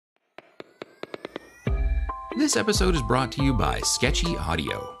This episode is brought to you by Sketchy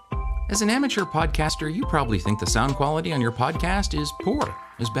Audio. As an amateur podcaster, you probably think the sound quality on your podcast is poor,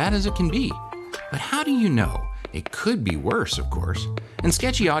 as bad as it can be. But how do you know? It could be worse, of course. And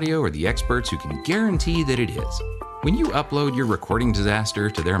Sketchy Audio are the experts who can guarantee that it is. When you upload your recording disaster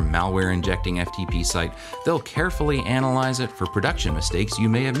to their malware-injecting FTP site, they'll carefully analyze it for production mistakes you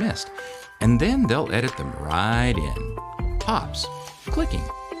may have missed. And then they'll edit them right in. Pops, clicking,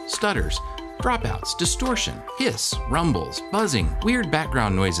 stutters, dropouts, distortion, hiss, rumbles, buzzing, weird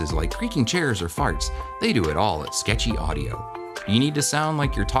background noises like creaking chairs or farts. They do it all at Sketchy Audio. Do you need to sound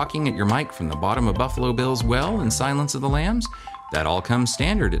like you're talking at your mic from the bottom of Buffalo Bill's well in Silence of the Lambs? That all comes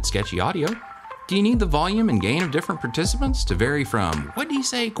standard at Sketchy Audio. Do you need the volume and gain of different participants to vary from, what do you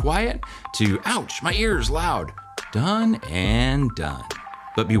say, quiet, to, ouch, my ear's loud? Done and done.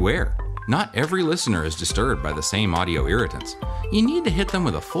 But beware. Not every listener is disturbed by the same audio irritants. You need to hit them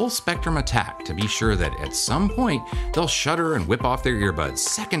with a full spectrum attack to be sure that at some point they'll shudder and whip off their earbuds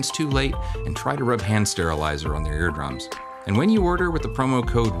seconds too late and try to rub hand sterilizer on their eardrums. And when you order with the promo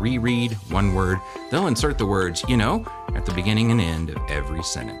code REREAD, one word, they'll insert the words, you know, at the beginning and end of every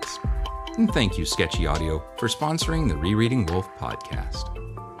sentence. And thank you, Sketchy Audio, for sponsoring the Rereading Wolfe podcast.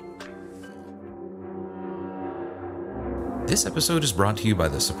 This episode is brought to you by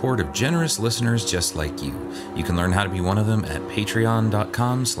the support of generous listeners just like you. You can learn how to be one of them at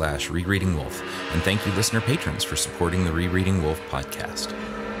patreon.com/rereadingwolf. And thank you, listener patrons, for supporting the Rereading Wolfe podcast.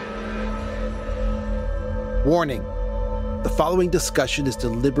 Warning. The following discussion is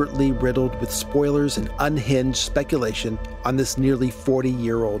deliberately riddled with spoilers and unhinged speculation on this nearly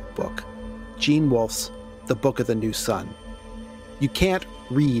 40-year-old book, Gene Wolfe's The Book of the New Sun. You can't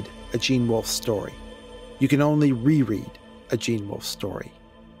read a Gene Wolfe story. You can only reread a Gene Wolfe story.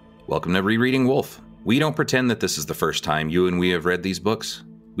 Welcome to Rereading Wolfe. We don't pretend that this is the first time you and we have read these books.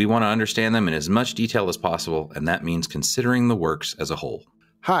 We want to understand them in as much detail as possible, and that means considering the works as a whole.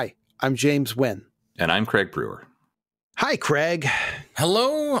 Hi, I'm James Wynn. And I'm Craig Brewer. Hi, Craig.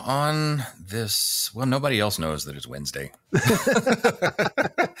 Hello on this, well, nobody else knows that it's Wednesday.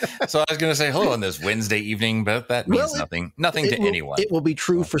 So I was going to say hello on this Wednesday evening, but that means nothing to anyone. It will be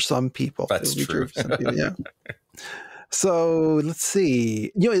true for some people. That's true. For some people, yeah. So let's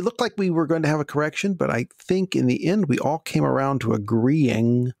see. You know, it looked like we were going to have a correction, but I think in the end we all came around to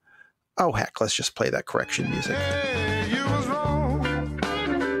agreeing. Oh, heck, let's just play that correction music. Hey, you was wrong.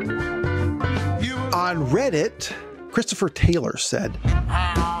 On Reddit, Christopher Taylor said,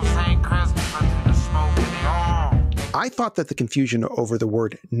 I thought that the confusion over the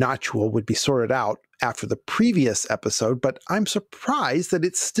word noctual would be sorted out after the previous episode, but I'm surprised that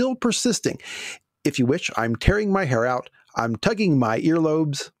it's still persisting. If you wish, I'm tearing my hair out. I'm tugging my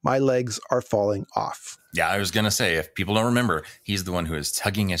earlobes. My legs are falling off. Yeah, I was going to say, if people don't remember, he's the one who is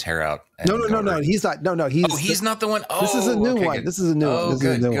tugging his hair out. No. He's not. No. He's not the one. Oh, this is a new one. Good. This is a new one. This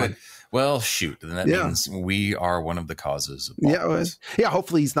is a new one. Well, shoot. Then that means we are one of the causes. Of yeah.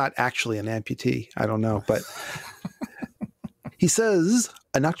 Hopefully he's not actually an amputee. I don't know. But he says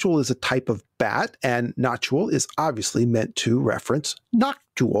a noctual is a type of bat, and noctual is obviously meant to reference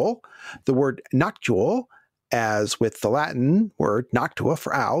noctual. The word noctual, as with the Latin word noctua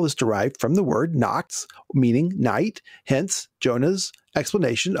for owl, is derived from the word nox, meaning night, hence Jonah's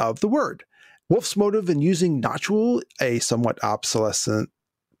explanation of the word. Wolfe's motive in using noctual, a somewhat obsolescent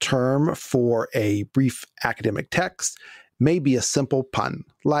term for a brief academic text, may be a simple pun.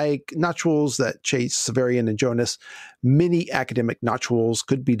 Like noctuals that chase Severian and Jonas, many academic noctuals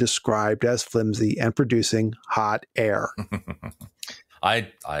could be described as flimsy and producing hot air.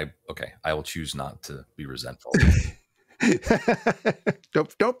 I will choose not to be resentful.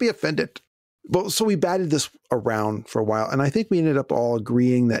 Don't be offended. Well, so we batted this around for a while, and I think we ended up all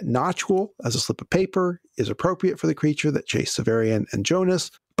agreeing that noctual, as a slip of paper, is appropriate for the creature that chased Severian and Jonas.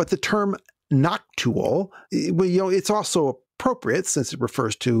 But the term noctual, it's also appropriate since it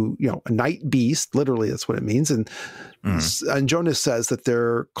refers to, a night beast. Literally, that's what it means. And Jonas says that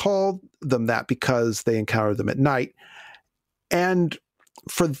they're called them that because they encountered them at night. And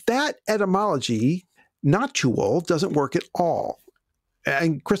for that etymology, noctual doesn't work at all.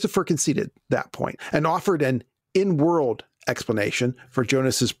 And Christopher conceded that point and offered an in-world explanation for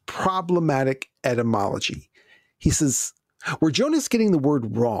Jonas's problematic etymology. He says, were Jonas getting the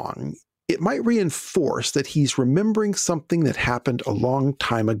word wrong, it might reinforce that he's remembering something that happened a long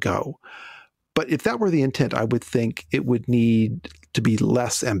time ago. But if that were the intent, I would think it would need to be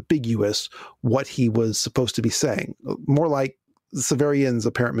less ambiguous what he was supposed to be saying. More like Severian's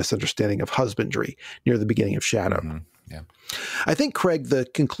apparent misunderstanding of husbandry near the beginning of Shadow. Mm-hmm. Yeah. I think, Craig, the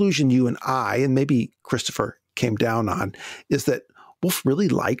conclusion you and I, and maybe Christopher, came down on is that Wolfe really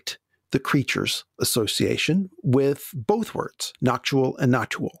liked the creature's association with both words, noctual and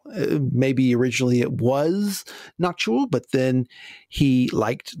noctual. Maybe originally it was noctual, but then he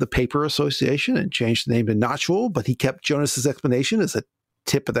liked the paper association and changed the name to noctual, but he kept Jonas's explanation as a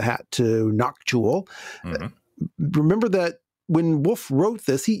tip of the hat to noctual. Mm-hmm. Remember that when Wolfe wrote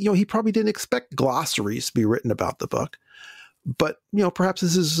this, he probably didn't expect glossaries to be written about the book. But, perhaps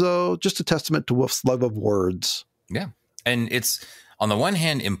this is just a testament to Wolfe's love of words. Yeah. And it's, on the one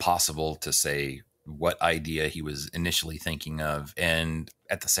hand, impossible to say what idea he was initially thinking of. And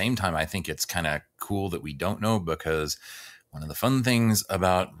at the same time, I think it's kind of cool that we don't know, because one of the fun things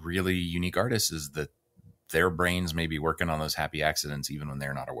about really unique artists is that their brains may be working on those happy accidents even when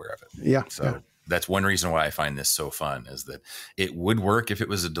they're not aware of it. Yeah. So that's one reason why I find this so fun, is that it would work if it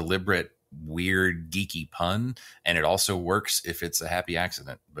was a deliberate, weird, geeky pun. And it also works if it's a happy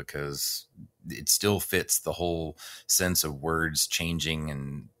accident, because it still fits the whole sense of words changing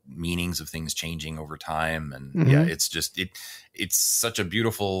and meanings of things changing over time. And yeah, it's just, it's such a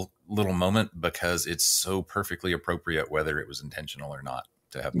beautiful little moment, because it's so perfectly appropriate, whether it was intentional or not,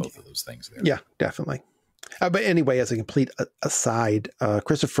 to have both of those things there. Yeah, definitely. But anyway, as a complete aside,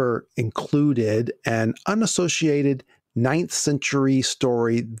 Christopher included an unassociated 9th century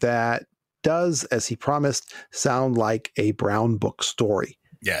story that does, as he promised, sound like a Brown book story.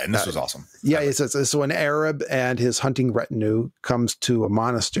 Yeah, and this was awesome. Yeah, it says, so an Arab and his hunting retinue comes to a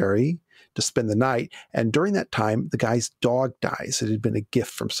monastery to spend the night. And during that time, the guy's dog dies. It had been a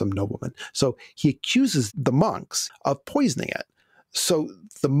gift from some nobleman. So he accuses the monks of poisoning it. So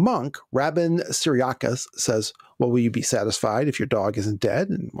the monk, Rabbin Syriacus, says, well, will you be satisfied if your dog isn't dead?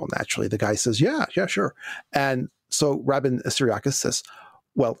 And well, naturally, the guy says, yeah, sure. And so Rabbin Syriacus says,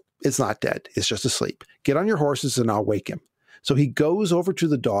 well, it's not dead. It's just asleep. Get on your horses and I'll wake him. So he goes over to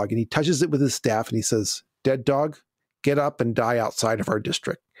the dog and he touches it with his staff and he says, dead dog, get up and die outside of our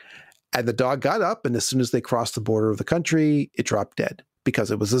district. And the dog got up, and as soon as they crossed the border of the country, it dropped dead because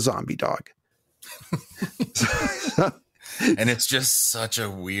it was a zombie dog. And it's just such a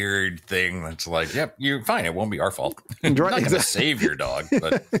weird thing that's like, yep, you're fine. It won't be our fault. You're not going to save your dog,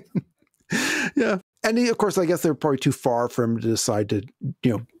 but yeah. And of course, I guess they're probably too far for him to decide to,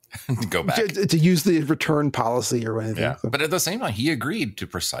 go back to use the return policy or anything. Yeah. So. But at the same time, he agreed to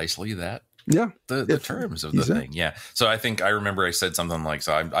precisely that. Yeah. The terms of the thing. Yeah. So I think I remember I said something like,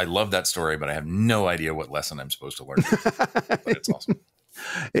 so I love that story, but I have no idea what lesson I'm supposed to learn. But it's awesome.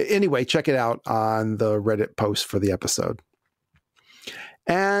 Anyway, check it out on the Reddit post for the episode.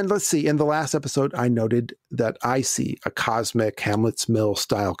 And let's see, in the last episode, I noted that I see a cosmic Hamlet's Mill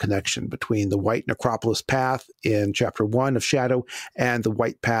style connection between the White Necropolis path in chapter 1 of Shadow and the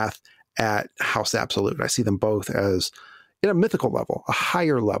White path at House Absolute. I see them both as, in a mythical level, a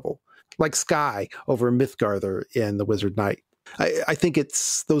higher level, like Sky over Mythgarther in The Wizard Knight. I think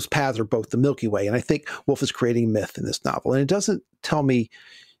it's, those paths are both the Milky Way, and I think Wolfe is creating myth in this novel. And it doesn't tell me,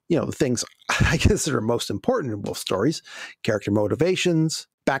 the things I consider most important in Wolfe stories: character motivations,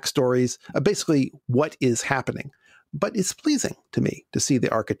 backstories, basically what is happening. But it's pleasing to me to see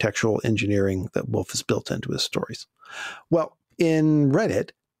the architectural engineering that Wolfe has built into his stories. Well, in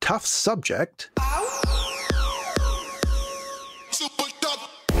Reddit, Tough Subject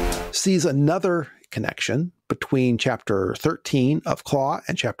sees another connection between chapter 13 of Claw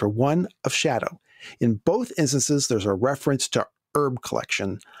and chapter 1 of Shadow. In both instances, there's a reference to herb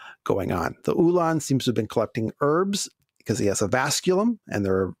collection going on. The Ulan seems to have been collecting herbs because he has a vasculum and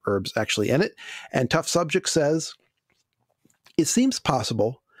there are herbs actually in it. And Tough Subject says, it seems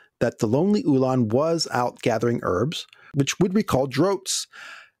possible that the lonely Ulan was out gathering herbs, which would recall Droat's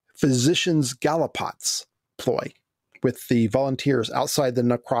physician's gallipots ploy with the volunteers outside the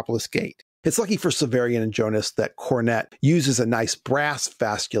necropolis gate. It's lucky for Severian and Jonas that Cornet uses a nice brass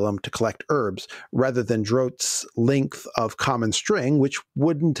vasculum to collect herbs rather than Droat's length of common string, which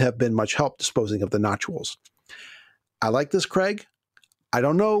wouldn't have been much help disposing of the noctuals. I like this, Craig. I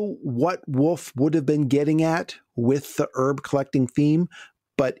don't know what Wolfe would have been getting at with the herb collecting theme,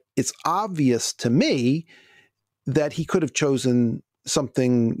 but it's obvious to me that he could have chosen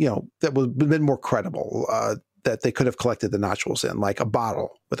something, that would have been more credible, that they could have collected the noctuals in, like a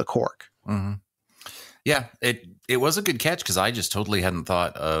bottle with a cork. Mm-hmm. Yeah, it was a good catch, because I just totally hadn't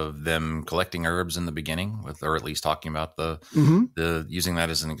thought of them collecting herbs in the beginning, or at least talking about the using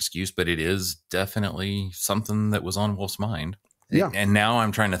that as an excuse. But it is definitely something that was on Wolfe's mind. Yeah, and now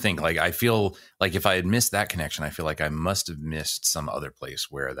I'm trying to think. Like, I feel like if I had missed that connection, I feel like I must have missed some other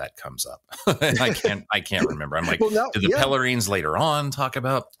place where that comes up. And I can't remember. I'm like, do the Pellerines later on talk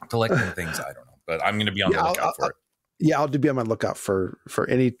about collecting things? I don't know, but I'm going to be on the lookout for it. Yeah, I'll be on my lookout for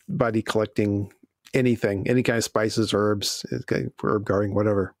anybody collecting anything, any kind of spices, herbs, herb guarding,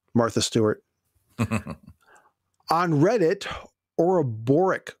 whatever. Martha Stewart. On Reddit,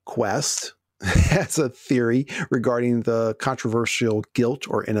 Ouroboros Quest has a theory regarding the controversial guilt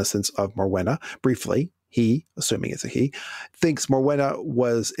or innocence of Morwenna. Briefly, he, assuming it's a he, thinks Morwenna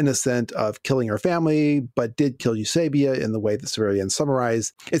was innocent of killing her family, but did kill Eusebia in the way that Severian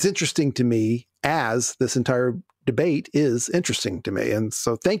summarized. It's interesting to me, as this entire debate is interesting to me. And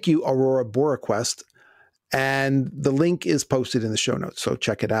so thank you, Ouroboros Quest. And the link is posted in the show notes, so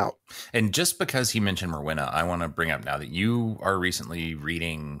check it out. And just because he mentioned Morwenna, I want to bring up now that you are recently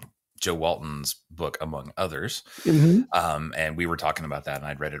reading Joe Walton's book, among others. Mm-hmm. And we were talking about that, and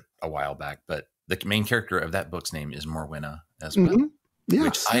I'd read it a while back. But the main character of that book's name is Morwenna as well. Mm-hmm. Yes,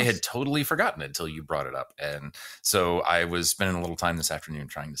 which I had totally forgotten until you brought it up. And so I was spending a little time this afternoon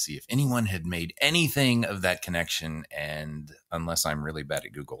trying to see if anyone had made anything of that connection. And unless I'm really bad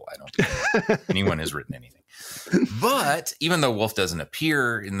at Google, I don't think anyone has written anything. But even though Wolfe doesn't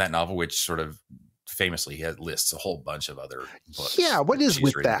appear in that novel, which sort of famously he lists a whole bunch of other books. Yeah, what is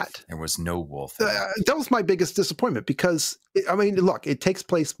with that? There was no Wolfe. That was my biggest disappointment because, I mean, look, it takes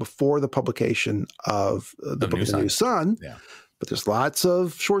place before the publication of the book of the New Sun. Yeah. But there's lots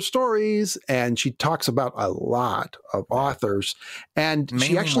of short stories, and she talks about a lot of authors. And mainly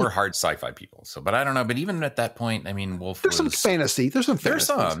she actually more hard sci-fi people. So, but I don't know. But even at that point, I mean, Wolfe. There's some fantasy. There's some.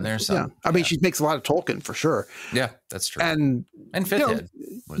 Yeah. I mean, she makes a lot of Tolkien for sure. Yeah, that's true. And Fifth Head.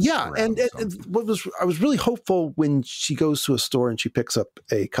 And I was really hopeful when she goes to a store and she picks up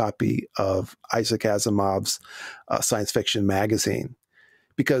a copy of Isaac Asimov's science fiction magazine,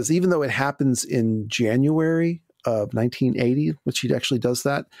 because even though it happens in January of 1980, which she actually does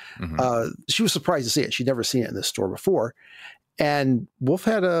that. Mm-hmm. She was surprised to see it. She'd never seen it in this store before. And Wolfe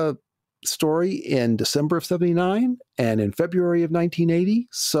had a story in December of 79 and in February of 1980.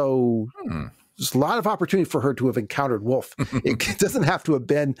 So there's a lot of opportunity for her to have encountered Wolfe. It doesn't have to have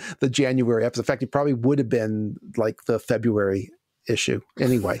been the January episode. In fact, it probably would have been like the February issue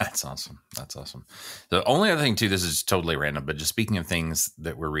anyway. That's awesome. The only other thing too, this is totally random, but just speaking of things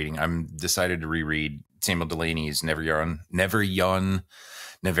that we're reading, I'm decided to reread Samuel Delaney's Neveriona.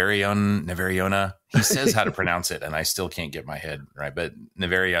 He says how to pronounce it, and I still can't get my head right. But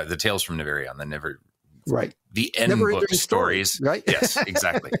Neveria, the Tales from Neverion, the end book stories, right? Yes,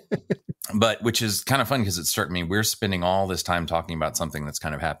 exactly. But which is kind of fun because it struck me, we're spending all this time talking about something that's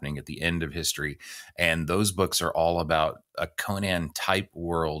kind of happening at the end of history. And those books are all about a Conan type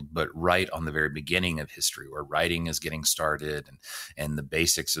world, but right on the very beginning of history where writing is getting started and the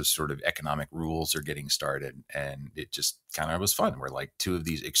basics of sort of economic rules are getting started. And it just kind of was fun. We're like two of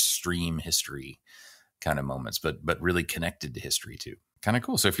these extreme history kind of moments, but really connected to history too. Kind of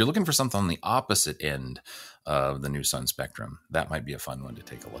cool. So if you're looking for something on the opposite end of the New Sun spectrum, that might be a fun one to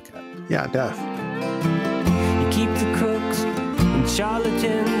take a look at. Yeah, def. You keep the crooks and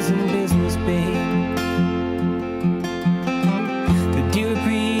charlatans in business, babe. They do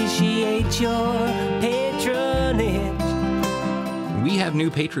appreciate your patronage. We have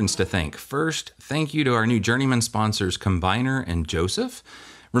new patrons to thank. First, thank you to our new Journeyman sponsors, Combiner and Joseph.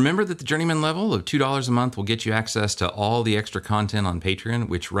 Remember that the Journeyman level of $2 a month will get you access to all the extra content on Patreon,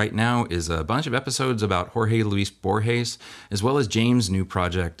 which right now is a bunch of episodes about Jorge Luis Borges, as well as James' new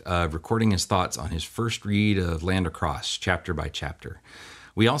project of recording his thoughts on his first read of Land Across, chapter by chapter.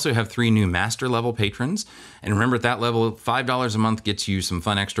 We also have 3 new master level patrons. And remember, at that level, $5 a month gets you some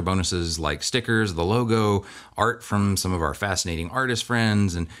fun extra bonuses like stickers, the logo, art from some of our fascinating artist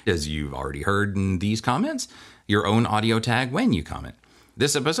friends, and as you've already heard in these comments, your own audio tag when you comment.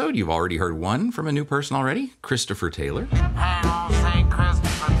 This episode, you've already heard one from a new person already, Christopher Taylor.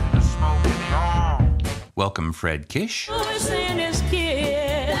 Welcome, Fred Kish.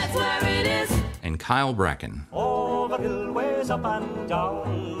 And Kyle Bracken.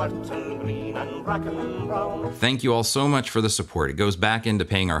 Thank you all so much for the support. It goes back into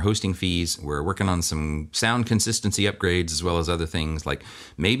paying our hosting fees. We're working on some sound consistency upgrades as well as other things like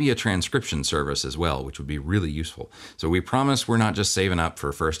maybe a transcription service as well, which would be really useful. So we promise we're not just saving up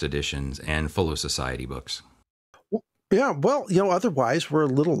for first editions and Full of Society books. Yeah, well, otherwise we're a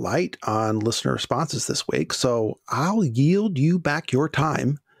little light on listener responses this week, so I'll yield you back your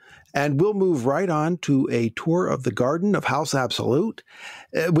time. And we'll move right on to a tour of the garden of House Absolute,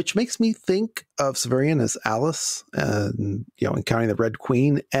 which makes me think of Severian as Alice, and encountering the Red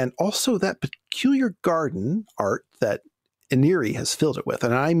Queen, and also that peculiar garden art that Iniri has filled it with.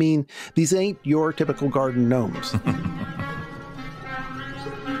 And I mean, these ain't your typical garden gnomes.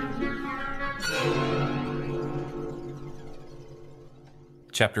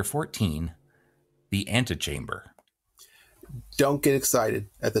 Chapter 14, The Antechamber. Don't get excited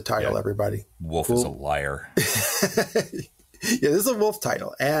at the title, everybody. Wolfe is a liar. Yeah, this is a Wolfe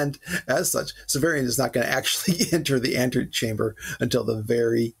title. And as such, Severian is not going to actually enter the antechamber until the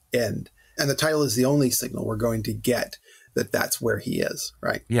very end. And the title is the only signal we're going to get that that's where he is,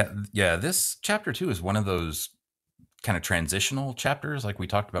 right? Yeah. This chapter 2 is one of those kind of transitional chapters, like we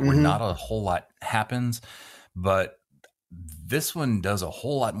talked about, where not a whole lot happens, but this one does a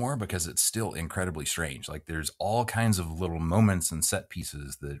whole lot more because it's still incredibly strange. Like there's all kinds of little moments and set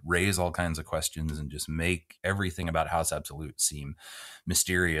pieces that raise all kinds of questions and just make everything about House Absolute seem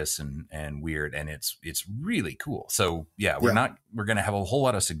mysterious and weird. And it's really cool. So we're going to have a whole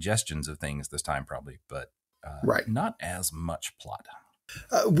lot of suggestions of things this time probably, but not as much plot.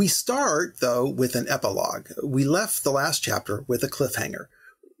 We start, though, with an epilogue. We left the last chapter with a cliffhanger.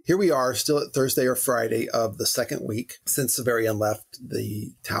 Here we are, still at Thursday or Friday of the second week since Severian left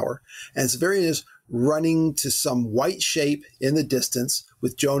the tower. And Severian is running to some white shape in the distance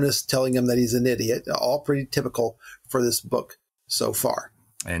with Jonas telling him that he's an idiot. All pretty typical for this book so far.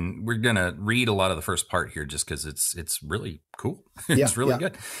 And we're going to read a lot of the first part here just because it's really cool. It's really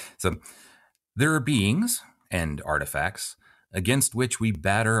good. So there are beings and artifacts against which we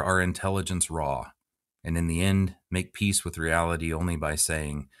batter our intelligence raw, and in the end make peace with reality only by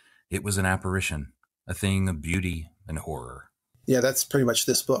saying, it was an apparition, a thing of beauty and horror. Yeah, that's pretty much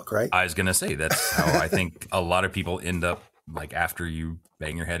this book, right? I was going to say, that's how I think a lot of people end up, like after you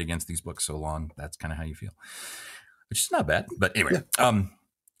bang your head against these books so long, that's kind of how you feel. Which is not bad. But anyway,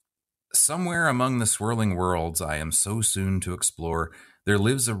 somewhere among the swirling worlds I am so soon to explore, there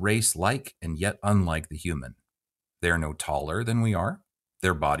lives a race like and yet unlike the human. They are no taller than we are.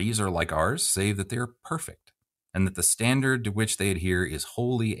 Their bodies are like ours, save that they are perfect, and that the standard to which they adhere is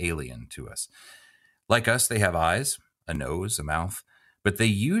wholly alien to us. Like us, they have eyes, a nose, a mouth, but they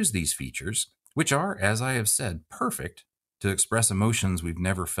use these features, which are, as I have said, perfect, to express emotions we've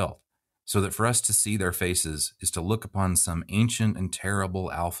never felt, so that for us to see their faces is to look upon some ancient and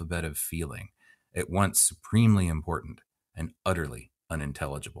terrible alphabet of feeling, at once supremely important and utterly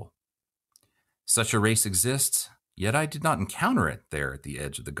unintelligible. Such a race exists, yet I did not encounter it there at the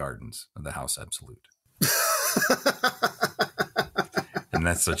edge of the gardens of the House Absolute. And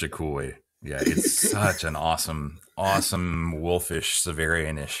that's such a cool way. Yeah, it's such an awesome wolfish,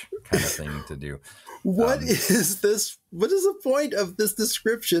 Severianish kind of thing to do. What is this? What is the point of this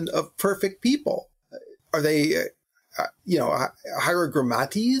description of perfect people? Are they,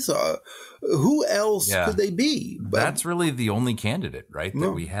 hierogrammates? Who else could they be? That's really the only candidate, right,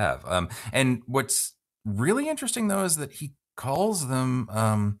 that we have. And what's really interesting, though, is that he calls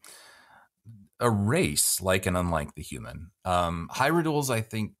them a race like and unlike the human. Hierodules, I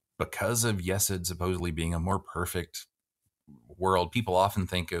think, because of Yesid supposedly being a more perfect world, people often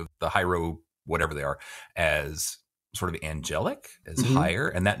think of the Hyro, whatever they are, as sort of angelic, as higher,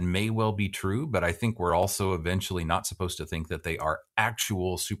 and that may well be true, but I think we're also eventually not supposed to think that they are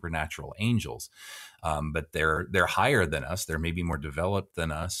actual supernatural angels. But they're higher than us. They're maybe more developed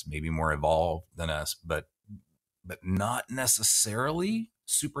than us, maybe more evolved than us, but not necessarily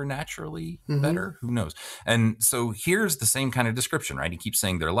supernaturally better. Who knows? And so here's the same kind of description, right? He keeps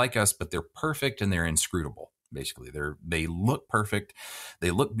saying they're like us, but they're perfect and they're inscrutable. Basically, they look perfect,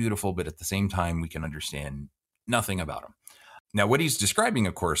 they look beautiful, but at the same time, we can understand nothing about them. Now, what he's describing,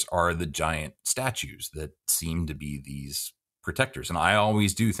 of course, are the giant statues that seem to be these protectors. And I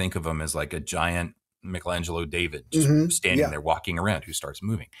always do think of them as like a giant Michelangelo David just standing there walking around who starts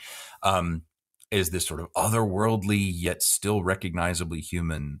moving. Is this sort of otherworldly yet still recognizably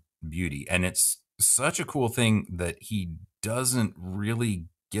human beauty. And it's such a cool thing that he doesn't really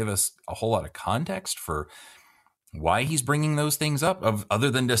give us a whole lot of context for why he's bringing those things up, other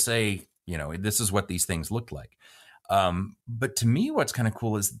than to say, this is what these things look like. But to me, what's kind of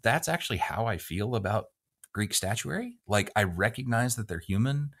cool is that's actually how I feel about Greek statuary. Like, I recognize that they're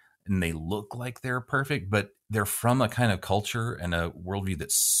human and they look like they're perfect, but they're from a kind of culture and a worldview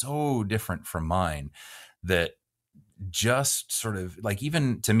that's so different from mine that just sort of like,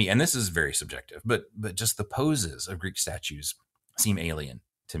 even to me, and this is very subjective, but just the poses of Greek statues seem alien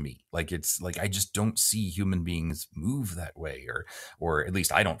to me. Like, it's like, I just don't see human beings move that way, or at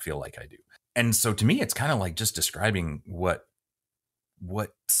least I don't feel like I do. And so to me, it's kind of like just describing what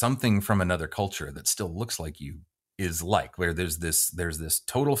something from another culture that still looks like you is like, where there's this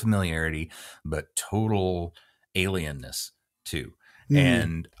total familiarity, but total alienness too.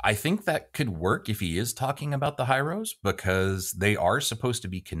 And I think that could work if he is talking about the Hyros, because they are supposed to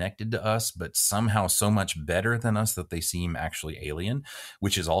be connected to us, but somehow so much better than us that they seem actually alien,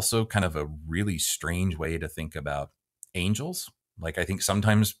 which is also kind of a really strange way to think about angels. Like, I think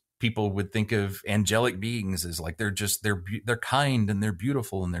sometimes people would think of angelic beings as like, they're kind and they're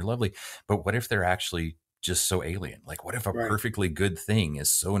beautiful and they're lovely. But what if they're actually just so alien? Like, what if a Right. perfectly good thing is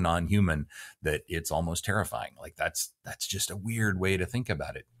so non-human that it's almost terrifying? Like, that's just a weird way to think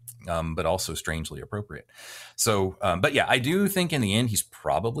about it, but also strangely appropriate. So, but yeah, I do think in the end he's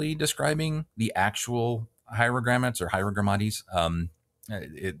probably describing the actual hierogrammates or hierogrammates.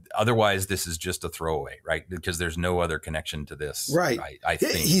 Otherwise, this is just a throwaway, right? Because there's no other connection to this. Right. I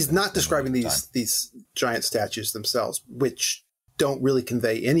think He's not describing these giant statues themselves, which don't really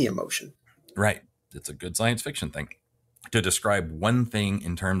convey any emotion. Right. It's a good science fiction thing to describe one thing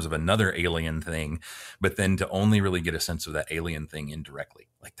in terms of another alien thing, but then to only really get a sense of that alien thing indirectly.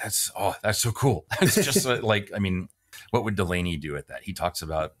 Like, that's so cool. It's just like, I mean, what would Delaney do at that? He talks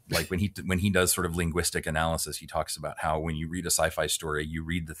about, like, when he does sort of linguistic analysis, he talks about how when you read a sci-fi story, you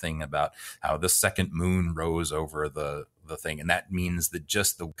read the thing about how the second moon rose over the thing. And that means that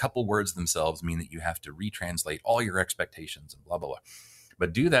just the couple words themselves mean that you have to retranslate all your expectations and blah, blah, blah.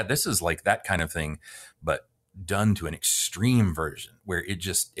 But do that. This is like that kind of thing, but done to an extreme version where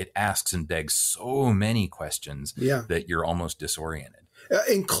it asks and begs so many questions that you're almost disoriented.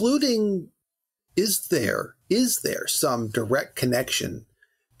 Including, is there some direct connection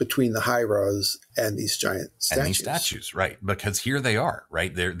between the Hyros and these giant statues? And these statues, right? Because here they are,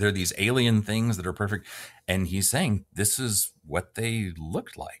 right? They're these alien things that are perfect. And he's saying this is what they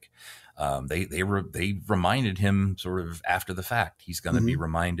looked like. They reminded him sort of after the fact. He's going to be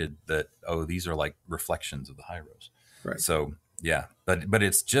reminded that, oh, these are like reflections of the Hyros. Right. So yeah, but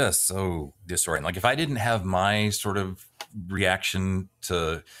it's just so disorienting. Like, if I didn't have my sort of reaction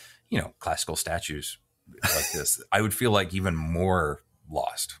to, classical statues like this, I would feel like even more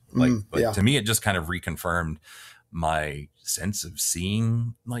lost. Like, but to me, it just kind of reconfirmed my sense of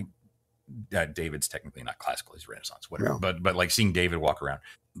seeing, like, David's technically not classical, he's Renaissance, whatever. Yeah. But like seeing David walk around.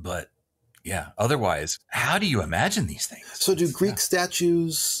 But yeah, otherwise, how do you imagine these things? So do Greek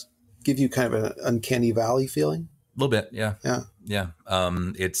statues give you kind of an uncanny valley feeling? A little bit, yeah.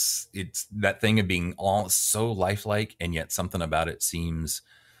 It's that thing of being all so lifelike, and yet something about it seems,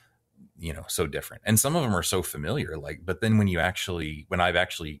 so different. And some of them are so familiar, like, but then when I've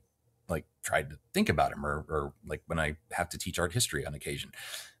actually like tried to think about them, or like when I have to teach art history on occasion,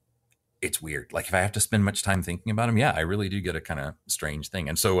 it's weird. Like, if I have to spend much time thinking about them, I really do get a kind of strange thing.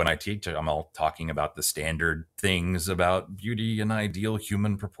 And so when I teach, I'm all talking about the standard things about beauty and ideal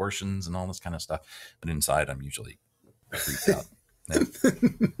human proportions and all this kind of stuff. But inside, I'm usually freaked out. Yeah.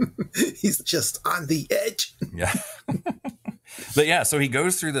 He's just on the edge. Yeah. But yeah, so he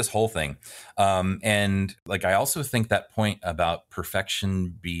goes through this whole thing. And like, I also think that point about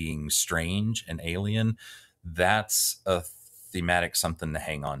perfection being strange and alien, that's a thematic something to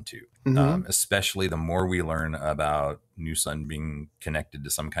hang on to, especially the more we learn about New Sun being connected to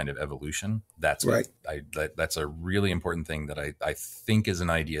some kind of evolution. That's right. That's a really important thing that I think is an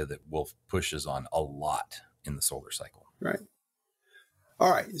idea that Wolfe pushes on a lot in the solar cycle. Right.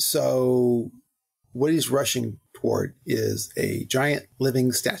 All right. So what he's rushing toward is a giant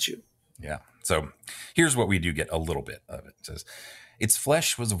living statue. Yeah. So here's what we do get a little bit of it. It says, its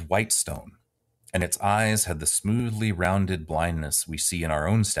flesh was of white stone, and its eyes had the smoothly rounded blindness we see in our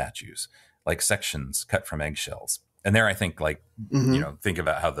own statues, like sections cut from eggshells. And there, I think, like, think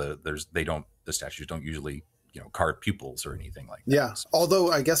about how the statues don't usually, carve pupils or anything like that. Yeah.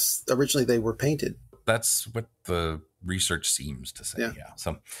 Although I guess originally they were painted. That's what the research seems to say. Yeah.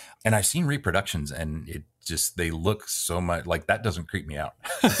 So, and I've seen reproductions, and they look so much like that doesn't creep me out.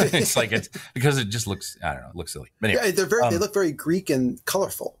 It's because it just looks, I don't know, it looks silly. But anyway, they look very Greek and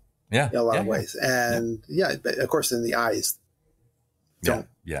colorful. Yeah. In a lot of ways. And of course, in the eyes, the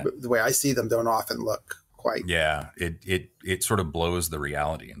way I see them don't often look quite. Yeah. It sort of blows the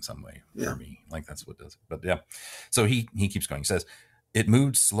reality in some way for me. Like, that's what does it. But yeah. So he keeps going. He says, it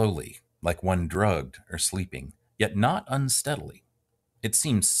moved slowly, like one drugged or sleeping, yet not unsteadily. It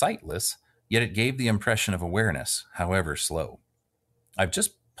seemed sightless, yet it gave the impression of awareness, however slow. I've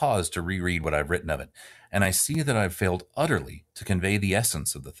just paused to reread what I've written of it, and I see that I've failed utterly to convey the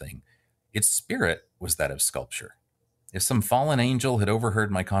essence of the thing. Its spirit was that of sculpture. If some fallen angel had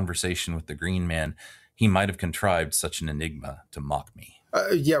overheard my conversation with the Green Man, he might have contrived such an enigma to mock me.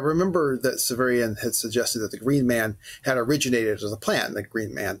 Remember that Severian had suggested that the Green Man had originated as a plant. The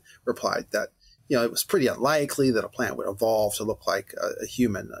Green Man replied that, it was pretty unlikely that a plant would evolve to look like a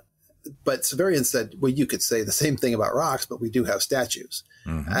human. But Severian said, well, you could say the same thing about rocks, but we do have statues.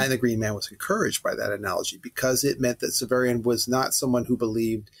 Mm-hmm. And the Green Man was encouraged by that analogy because it meant that Severian was not someone who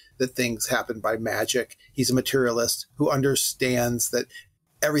believed that things happen by magic. He's a materialist who understands that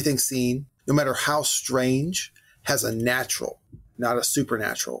everything seen, no matter how strange, has a natural, not a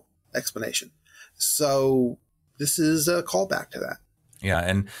supernatural explanation. So this is a callback to that. Yeah.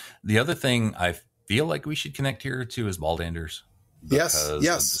 And the other thing I feel like we should connect here to his Baldanders. Yes.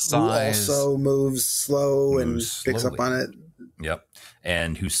 Who also moves slow and picks up on it. Yep.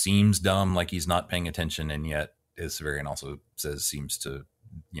 And who seems dumb, like he's not paying attention, and yet, as Severian also says, seems to,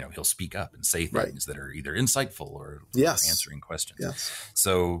 he'll speak up and say things that are either insightful or answering questions. Yes.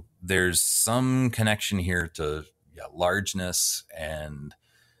 So there's some connection here to largeness and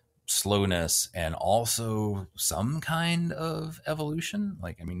slowness, and also some kind of evolution.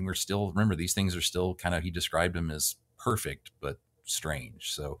 We're still, remember, these things are still kind of, he described them as perfect, but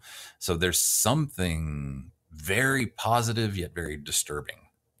strange. So there's something very positive yet very disturbing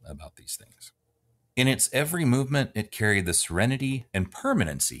about these things. In its every movement, it carried the serenity and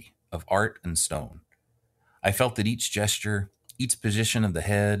permanency of art and stone. I felt that each gesture, each position of the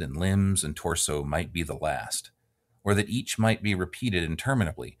head and limbs and torso might be the last, or that each might be repeated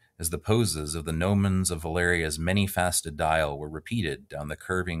interminably as the poses of the gnomons of Valeria's many-faceted dial were repeated down the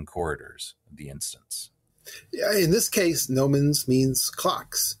curving corridors of the instance. In this case, gnomons means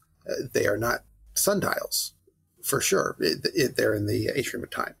clocks. They are not sundials, for sure. They're in the atrium of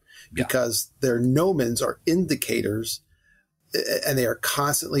time, because their gnomons are indicators, and they are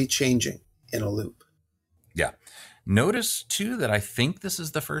constantly changing in a loop. Yeah. Notice, too, that I think this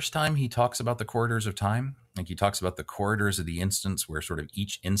is the first time he talks about the corridors of time. Like, he talks about the corridors of the instance, where sort of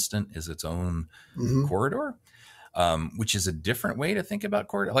each instant is its own corridor, which is a different way to think about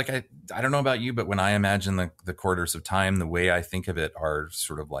corridor. Like, I don't know about you, but when I imagine the corridors of time, the way I think of it are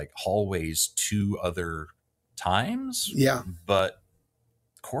sort of like hallways to other times. Yeah. But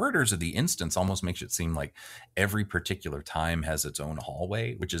corridors of the instance almost makes it seem like every particular time has its own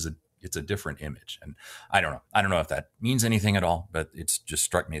hallway, which is it's a different image. And I don't know if that means anything at all, but it's just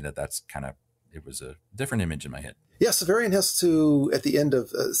struck me that that's kind of, it was a different image in my head. Yeah, Severian has to, at the end of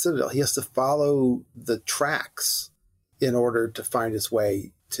Citadel, he has to follow the tracks in order to find his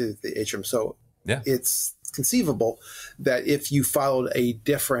way to the atrium. So it's conceivable that if you followed a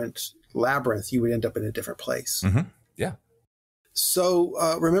different labyrinth, you would end up in a different place. Mm-hmm. Yeah.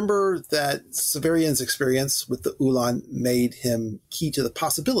 So remember that Severian's experience with the Ulan made him key to the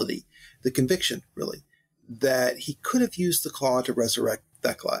possibility, the conviction, really, that he could have used the claw to resurrect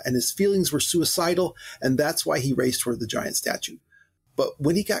Thecla, and his feelings were suicidal, and that's why he raced toward the giant statue. But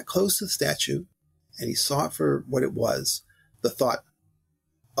when he got close to the statue and he saw it for what it was, the thought,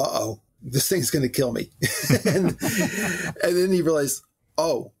 this thing's going to kill me. and then he realized,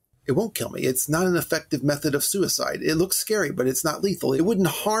 it won't kill me. It's not an effective method of suicide. It looks scary, but it's not lethal. It wouldn't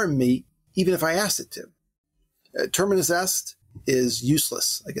harm me even if I asked it to. Terminus est is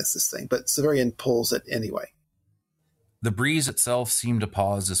useless against this thing, but Severian pulls it anyway. The breeze itself seemed to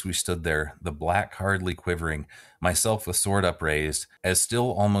pause as we stood there, the black hardly quivering, myself with sword upraised, as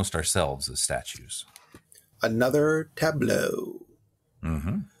still almost ourselves as statues. Another tableau.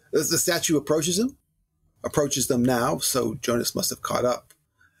 Mm-hmm. As the statue approaches them now, so Jonas must have caught up.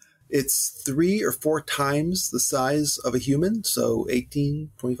 It's 3 or 4 times the size of a human, so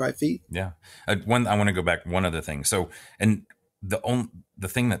 18, 25 feet. Yeah. I want to go back one other thing. So, and the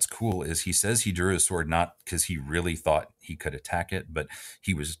thing that's cool is he says he drew his sword not because he really thought he could attack it, but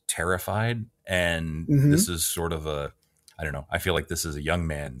he was terrified. And this is sort of I don't know. I feel like this is a young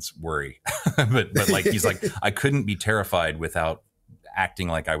man's worry, but like, he's like, I couldn't be terrified without acting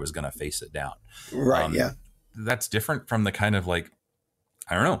like I was going to face it down. Right. Yeah. That's different from the kind of like,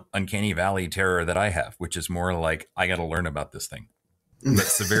 I don't know, uncanny valley terror that I have, which is more like, I got to learn about this thing. But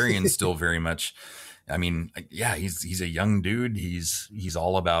Severian's still very much, I mean, yeah, he's a young dude. He's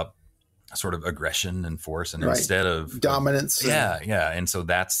all about sort of aggression and force, and instead of dominance. Yeah. And so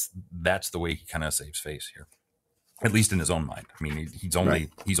that's the way he kind of saves face here, at least in his own mind. I mean, he's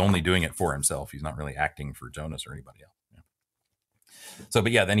only doing it for himself. He's not really acting for Jonas or anybody else. Yeah. So,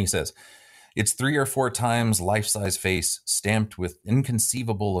 but yeah, then he says, it's 3 or 4 times life-size face stamped with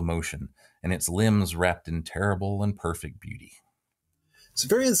inconceivable emotion, and its limbs wrapped in terrible and perfect beauty.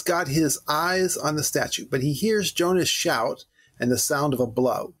 Severian's got his eyes on the statue, but he hears Jonas shout and the sound of a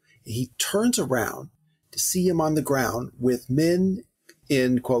blow. He turns around to see him on the ground with men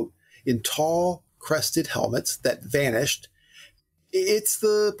in, quote, in tall crested helmets that vanished. It's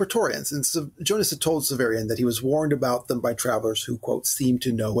the praetorians. And so Jonas had told Severian that he was warned about them by travelers who, quote, seemed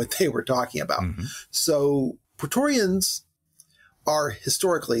to know what they were talking about. Mm-hmm. So praetorians are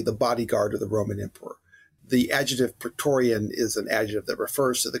historically the bodyguard of the Roman emperor. The adjective praetorian is an adjective that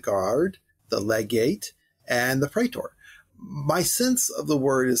refers to the guard, the legate, and the praetor. My sense of the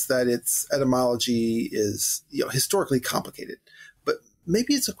word is that its etymology is, historically complicated, but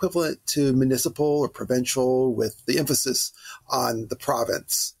maybe it's equivalent to municipal or provincial, with the emphasis on the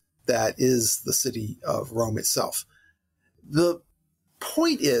province that is the city of Rome itself. The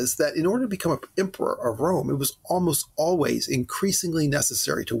point is that in order to become an emperor of Rome, it was almost always increasingly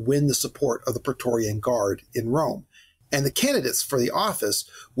necessary to win the support of the Praetorian Guard in Rome. And the candidates for the office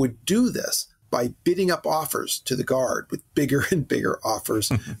would do this by bidding up offers to the Guard with bigger and bigger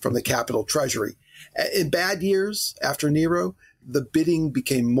offers from the capital treasury. In bad years after Nero, the bidding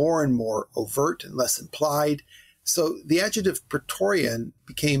became more and more overt and less implied. So the adjective Praetorian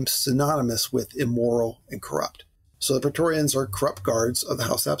became synonymous with immoral and corrupt. So the Praetorians are corrupt guards of the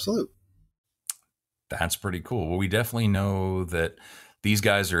House Absolute. That's pretty cool. Well, we definitely know that these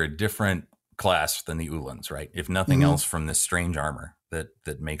guys are a different class than the Uhlans, right? If nothing else, from this strange armor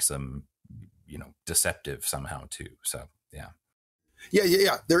that makes them, deceptive somehow too. So, yeah.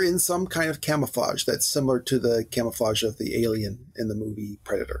 Yeah. They're in some kind of camouflage that's similar to the camouflage of the alien in the movie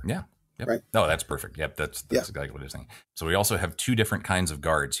Predator. Yeah. Yep. Right. No, that's perfect. Yep. That's exactly what I was saying. So we also have two different kinds of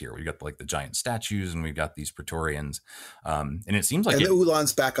guards here. We've got the giant statues, and we've got these praetorians. And it seems like the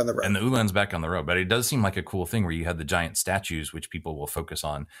Uhlans back on the road. And the Uhlans back on the road. But it does seem like a cool thing where you had the giant statues, which people will focus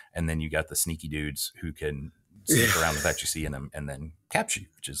on. And then you got the sneaky dudes who can sneak around without you seeing them and then capture you,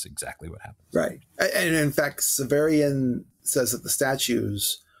 which is exactly what happens. Right. And in fact, Severian says that the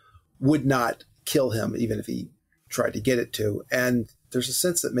statues would not kill him, even if he tried to get it to. And there's a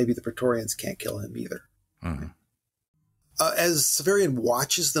sense that maybe the Praetorians can't kill him either. Mm-hmm. As Severian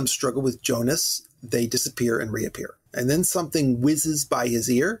watches them struggle with Jonas, they disappear and reappear. And then something whizzes by his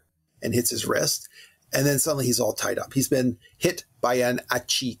ear and hits his wrist. And then suddenly he's all tied up. He's been hit by an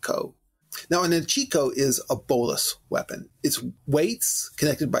achico. Now, an achico is a bolus weapon. It's weights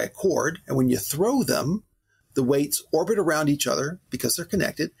connected by a cord. And when you throw them, the weights orbit around each other because they're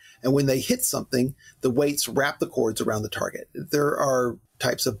connected. And when they hit something, the weights wrap the cords around the target. There are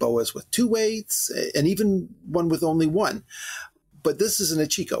types of boas with 2 weights and even one with only 1. But this is an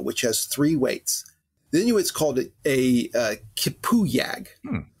achico, which has 3 weights. The Inuits called it a kipuyag.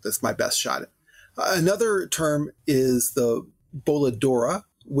 That's my best shot. Another term is the boladora,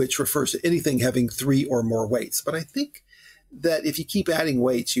 which refers to anything having 3 or more weights. But I think that if you keep adding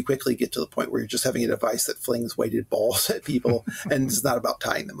weights, you quickly get to the point where you're just having a device that flings weighted balls at people, and it's not about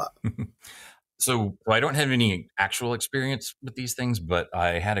tying them up. So I don't have any actual experience with these things, but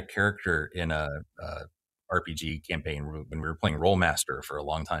I had a character in a RPG campaign when we were playing Rollmaster for a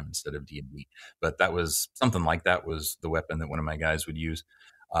long time instead of D&D. But that was something like that was the weapon that one of my guys would use,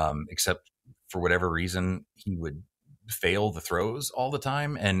 except for whatever reason, he would fail the throws all the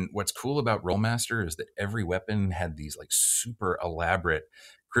time. And what's cool about Rollmaster is that every weapon had these super elaborate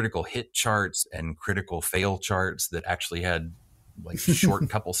critical hit charts and critical fail charts that actually had short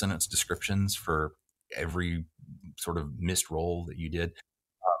couple sentence descriptions for every sort of missed roll that you did.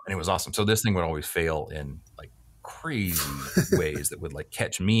 And it was awesome. So this thing would always fail in crazy ways that would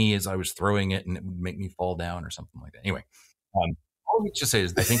catch me as I was throwing it, and it would make me fall down or something like that. Anyway, all we just say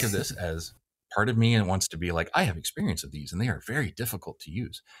is I think of this as part of me and wants to be I have experience of these, and they are very difficult to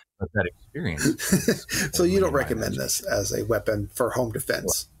use. But that experience. So you don't recommend this as a weapon for home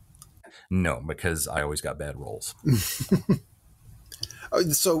defense? Well, no, because I always got bad rolls.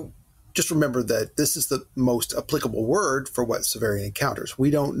 So just remember that this is the most applicable word for what Severian encounters. We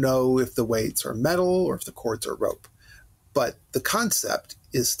don't know if the weights are metal or if the cords are rope, but the concept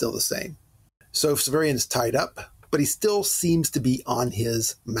is still the same. So if Severian is tied up, but he still seems to be on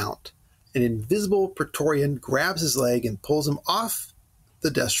his mount. An invisible Praetorian grabs his leg and pulls him off the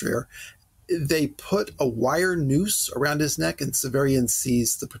destrier. They put a wire noose around his neck, and Severian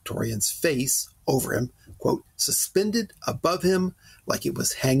sees the Praetorian's face over him, quote, suspended above him like it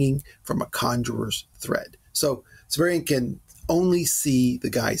was hanging from a conjurer's thread. So Severian can only see the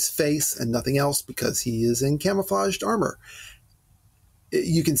guy's face and nothing else because he is in camouflaged armor.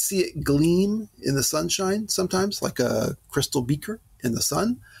 You can see it gleam in the sunshine sometimes, like a crystal beaker in the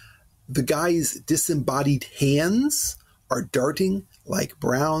sun. The guy's disembodied hands are darting like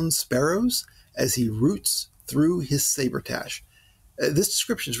brown sparrows as he roots through his sabretache. This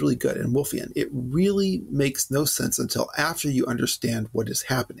description is really good and Wolfian. It really makes no sense until after you understand what is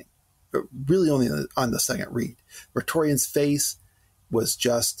happening, but really only on the second read. Praetorian's face was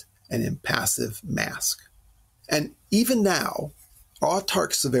just an impassive mask. And even now,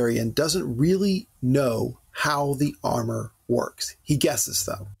 Autarch Severian doesn't really know how the armor works. He guesses,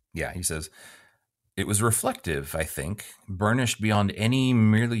 though. Yeah, he says, it was reflective, I think, burnished beyond any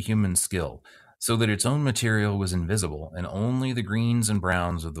merely human skill, so that its own material was invisible, and only the greens and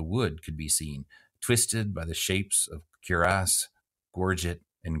browns of the wood could be seen, twisted by the shapes of cuirass, gorget,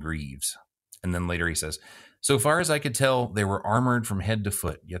 and greaves. And then later he says, so far as I could tell, they were armored from head to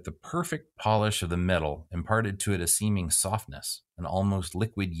foot, yet the perfect polish of the metal imparted to it a seeming softness, an almost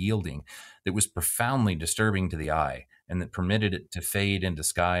liquid yielding that was profoundly disturbing to the eye, and that permitted it to fade into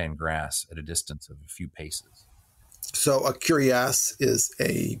sky and grass at a distance of a few paces. So a cuirass is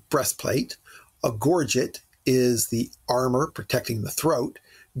a breastplate. A gorget is the armor protecting the throat.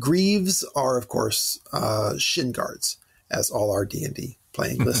 Greaves are, of course, shin guards, as all our D&D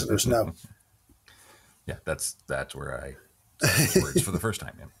playing listeners know. Yeah, that's where I said the words for the first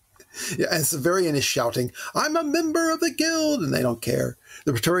time. Yeah. Yeah, and Severian is shouting, "I'm a member of the guild," and they don't care.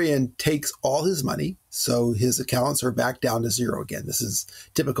 The praetorian takes all his money, so his accounts are back down to zero again. This is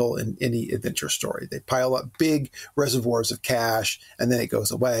typical in any adventure story. They pile up big reservoirs of cash, and then it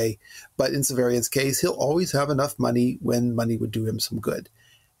goes away. But in Severian's case, he'll always have enough money when money would do him some good.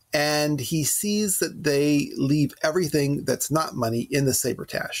 And he sees that they leave everything that's not money in the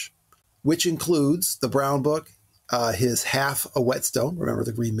sabretash, which includes the brown book, his half a whetstone. Remember,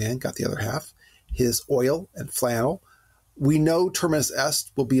 the green man got the other half. His oil and flannel. We know Terminus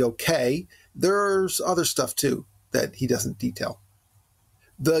Est will be okay. There's other stuff, too, that he doesn't detail.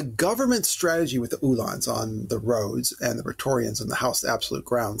 The government strategy with the Uhlans on the roads and the praetorians on the House Absolute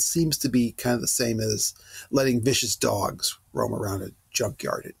Ground seems to be kind of the same as letting vicious dogs roam around a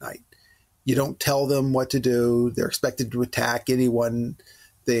junkyard at night. You don't tell them what to do. They're expected to attack anyone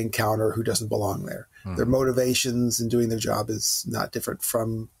they encounter who doesn't belong there. Their motivations in doing their job is not different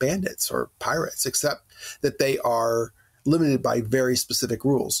from bandits or pirates, except that they are limited by very specific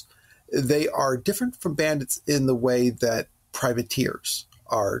rules. They are different from bandits in the way that privateers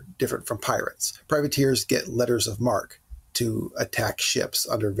are different from pirates. Privateers get letters of marque to attack ships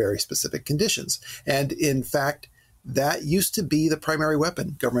under very specific conditions. And in fact, that used to be the primary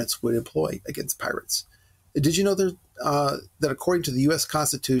weapon governments would employ against pirates. Did you know that according to the U.S.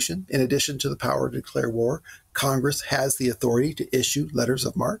 Constitution, in addition to the power to declare war, Congress has the authority to issue letters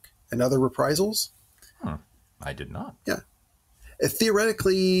of marque and other reprisals? I did not. Yeah.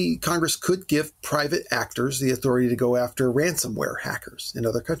 Theoretically, Congress could give private actors the authority to go after ransomware hackers in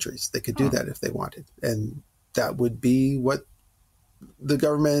other countries. They could do that if they wanted. And that would be what the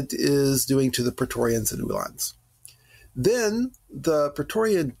government is doing to the praetorians and Uhlans. Then the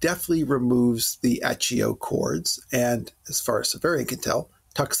praetorian deftly removes the accio cords and, as far as Severian can tell,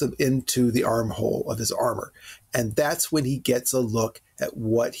 tucks them into the armhole of his armor. And that's when he gets a look at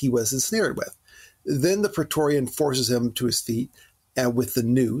what he was ensnared with. Then the praetorian forces him to his feet and with the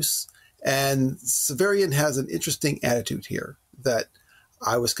noose. And Severian has an interesting attitude here that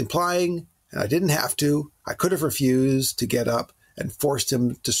I was complying and I didn't have to. I could have refused to get up and forced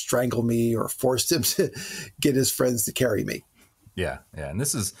him to strangle me or forced him to get his friends to carry me. Yeah. And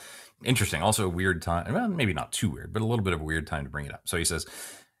this is interesting. Also a weird time. Well, maybe not too weird, but a little bit of a weird time to bring it up. So he says,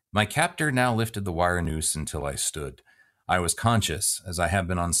 "My captor now lifted the wire noose until I stood. I was conscious, as I have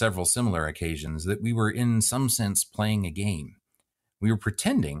been on several similar occasions, that we were in some sense playing a game. We were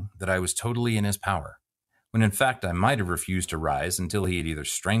pretending that I was totally in his power, when in fact I might have refused to rise until he had either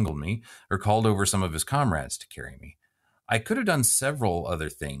strangled me or called over some of his comrades to carry me. I could have done several other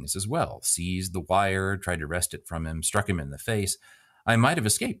things as well, seized the wire, tried to wrest it from him, struck him in the face. I might have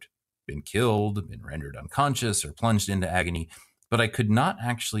escaped, been killed, been rendered unconscious, or plunged into agony, but I could not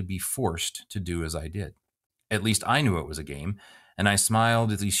actually be forced to do as I did. At least I knew it was a game, and I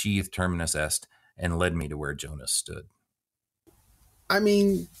smiled as he sheathed Terminus Est and led me to where Jonas stood." I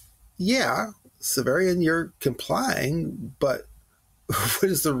mean, yeah, Severian, you're complying, but what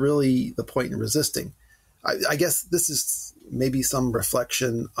is the point in resisting? I guess this is maybe some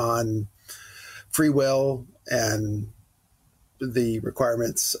reflection on free will and the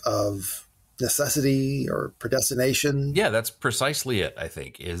requirements of necessity or predestination. Yeah, that's precisely it, I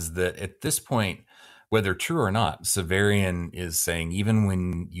think, is that at this point, whether true or not, Severian is saying even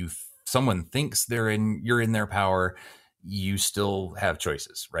when someone thinks you're in their power, you still have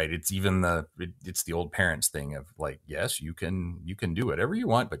choices, right? It's even it's the old parents thing of like, yes, you can do whatever you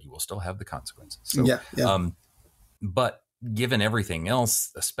want, but you will still have the consequences. So, yeah. But given everything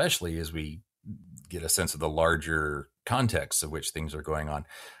else, especially as we get a sense of the larger context of which things are going on,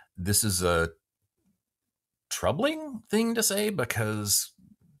 this is a troubling thing to say, because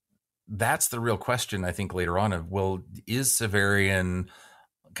that's the real question, I think, later on of, well, is Severian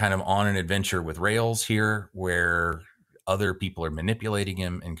kind of on an adventure with rails here where other people are manipulating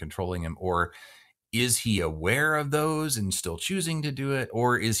him and controlling him, or is he aware of those and still choosing to do it,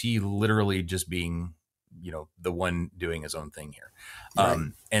 or is he literally just being, the one doing his own thing here?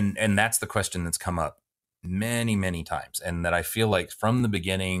 Right. And that's the question that's come up many, many times, and that I feel like from the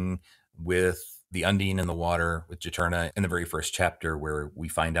beginning with the Undine in the water, with Juturna in the very first chapter where we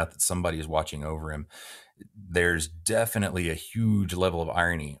find out that somebody is watching over him, there's definitely a huge level of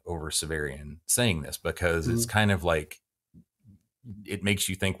irony over Severian saying this, because it's kind of like, it makes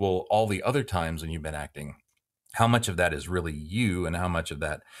you think, well, all the other times when you've been acting how much of that is really you and how much of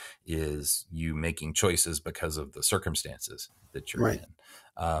that is you making choices because of the circumstances that you're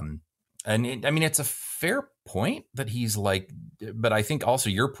in. It's a fair point that he's like, but I think also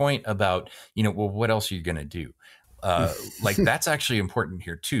your point about, well, what else are you going to do? That's actually important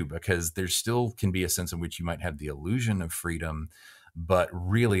here too, because there still can be a sense in which you might have the illusion of freedom, but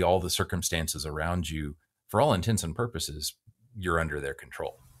really all the circumstances around you, for all intents and purposes, you're under their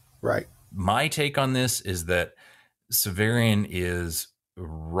control. Right. My take on this is that Severian is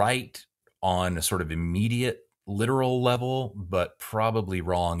right on a sort of immediate literal level, but probably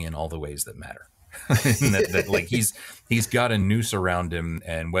wrong in all the ways that matter. that he's got a noose around him,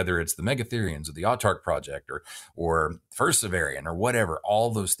 and whether it's the Megatherians or the Autarch Project or First Severian or whatever,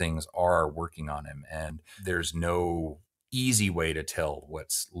 all those things are working on him, and there's no easy way to tell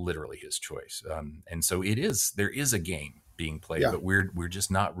what's literally his choice. And so there is a game being played, but we're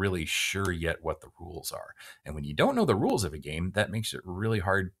just not really sure yet what the rules are. And when you don't know the rules of a game, that makes it really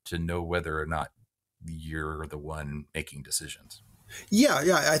hard to know whether or not you're the one making decisions. Yeah.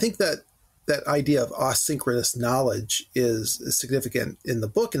 I think that idea of asynchronous knowledge is significant in the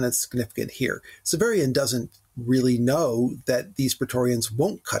book, and it's significant here. Severian doesn't really know that these praetorians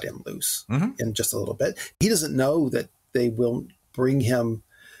won't cut him loose in just a little bit. He doesn't know that they will bring him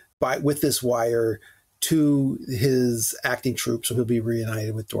with this wire to his acting troops, so he'll be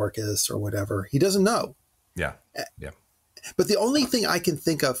reunited with Dorcas or whatever. He doesn't know. Yeah. But the only thing I can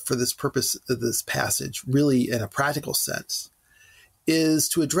think of for this purpose of this passage, really in a practical sense, is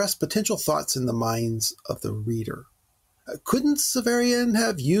to address potential thoughts in the minds of the reader. Couldn't Severian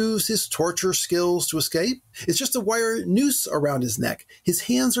have used his torture skills to escape? It's just a wire noose around his neck. His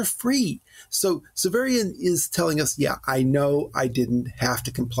hands are free. So Severian is telling us, yeah, I know I didn't have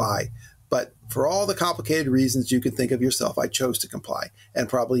to comply, but for all the complicated reasons you can think of yourself, I chose to comply, and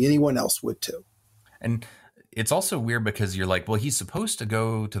probably anyone else would too. And it's also weird because you're like, well, he's supposed to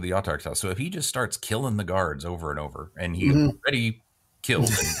go to the Autarch's house. So if he just starts killing the guards over and over, and he already killed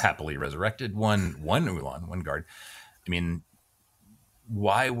and happily resurrected one Ulan, one guard, I mean,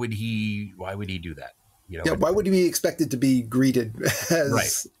 why would he do that? Why would he be expected to be greeted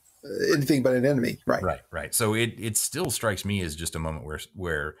as anything but an enemy? Right. So it still strikes me as just a moment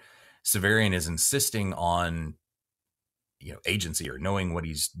where Severian is insisting on, agency or knowing what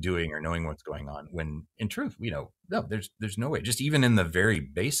he's doing or knowing what's going on, when in truth, no, there's no way. Just even in the very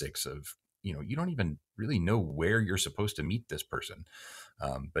basics of, you don't even really know where you're supposed to meet this person.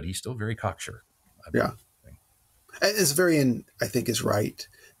 But he's still very cocksure. Yeah. And Severian, I think, is right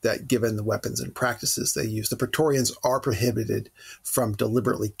that given the weapons and practices they use, the praetorians are prohibited from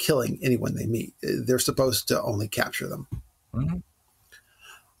deliberately killing anyone they meet. They're supposed to only capture them.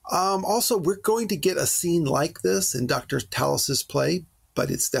 Also, we're going to get a scene like this in Dr. Talus's play, but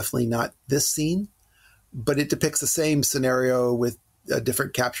it's definitely not this scene. But it depicts the same scenario with a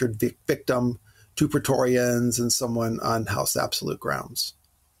different captured victim, 2 praetorians, and someone on House Absolute grounds.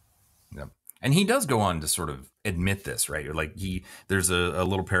 Yeah. And he does go on to sort of admit this, right? Like there's a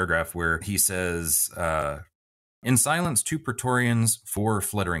little paragraph where he says, in silence, 2 praetorians, 4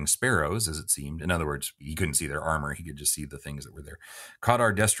 fluttering sparrows, as it seemed. In other words, he couldn't see their armor. He could just see the things that were there. Caught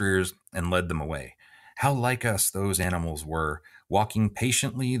our destriers and led them away. How like us those animals were, walking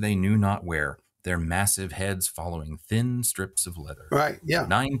patiently they knew not where, their massive heads following thin strips of leather. Right, yeah.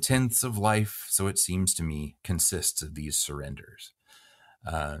 9/10 of life, so it seems to me, consists of these surrenders.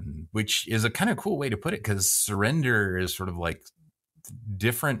 Which is a kind of cool way to put it, because surrender is sort of like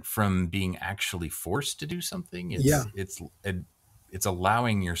different from being actually forced to do something. It's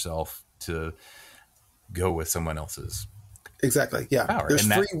allowing yourself to go with someone else's power.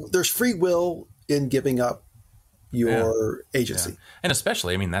 There's free will in giving up your agency. And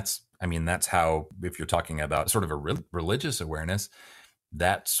especially, that's how, if you're talking about sort of a religious awareness,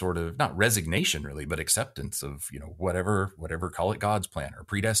 that sort of, not resignation really, but acceptance of, whatever, call it God's plan or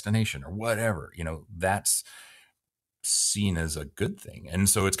predestination or whatever, that's seen as a good thing. And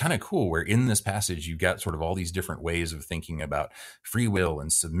so it's kind of cool where in this passage, you've got sort of all these different ways of thinking about free will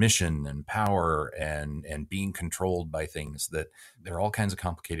and submission and power and being controlled by things, that there are all kinds of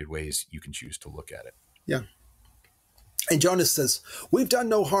complicated ways you can choose to look at it. Yeah. And Jonas says, "We've done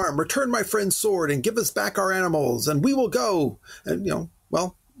no harm. Return my friend's sword and give us back our animals, and we will go." And,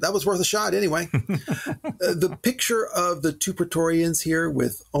 well, that was worth a shot anyway. The picture of the 2 praetorians here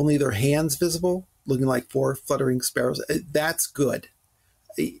with only their hands visible, looking like 4 fluttering sparrows, that's good.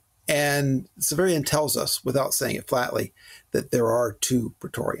 And Severian tells us, without saying it flatly, that there are 2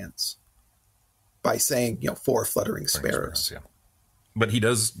 praetorians by saying, 4 fluttering sparrows. Yeah. But he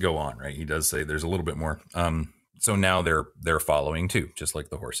does go on, right? He does say there's a little bit more. So now they're following too, just like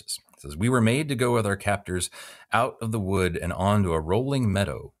the horses. It says, "We were made to go with our captors out of the wood and onto a rolling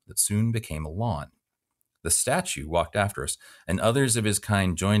meadow that soon became a lawn. The statue walked after us, and others of his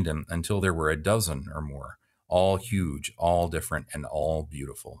kind joined him until there were a dozen or more, all huge, all different, and all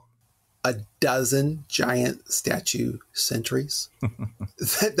beautiful." A dozen giant statue sentries?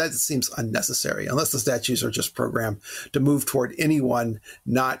 that seems unnecessary, unless the statues are just programmed to move toward anyone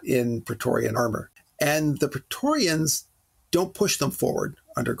not in Praetorian armor. And the Praetorians don't push them forward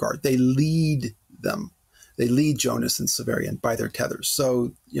under guard. They lead them. They lead Jonas and Severian by their tethers.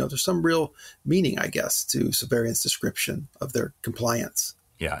 So, there's some real meaning, I guess, to Severian's description of their compliance.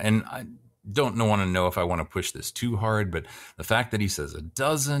 Yeah, and I don't want to know if I want to push this too hard, but the fact that he says a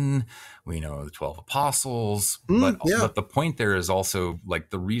dozen, we know the 12 apostles, but the point there is also,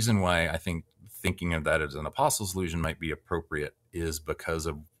 like, the reason why I think thinking of that as an apostles' illusion might be appropriate is because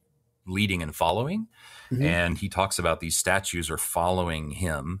of leading and following. Mm-hmm. And he talks about these statues are following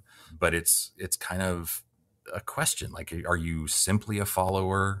him, but it's kind of a question, like, are you simply a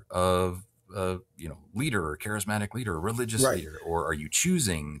follower of leader or charismatic leader or religious leader, or are you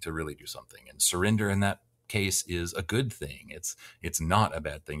choosing to really do something? And surrender in that case is a good thing. It's not a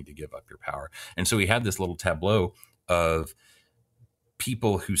bad thing to give up your power. And so we have this little tableau of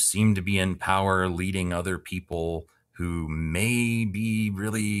people who seem to be in power leading other people who may be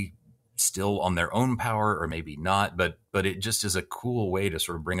really still on their own power or maybe not, but it just is a cool way to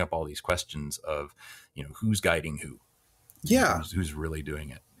sort of bring up all these questions of, who's guiding who, who's really doing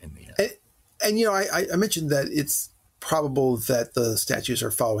it in the end. And I mentioned that it's probable that the statues are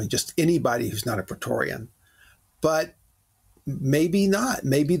following just anybody who's not a Praetorian, but maybe not.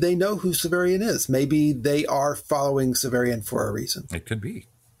 Maybe they know who Severian is. Maybe they are following Severian for a reason. It could be.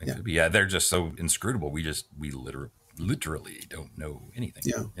 Could be. Yeah, they're just so inscrutable. We literally don't know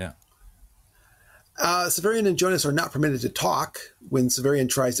anything. Yeah. Severian and Jonas are not permitted to talk. When Severian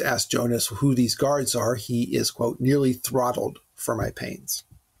tries to ask Jonas who these guards are, he is, quote, "nearly throttled for my pains."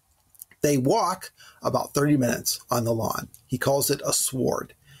 They walk about 30 minutes on the lawn. He calls it a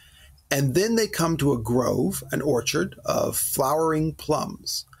sward. And then they come to a grove, an orchard of flowering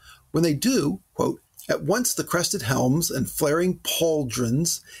plums. When they do, quote, "at once the crested helms and flaring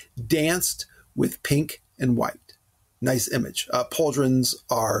pauldrons danced with pink and white." Nice image. Pauldrons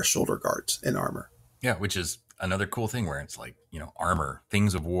are shoulder guards in armor. Yeah, which is another cool thing where it's like, armor,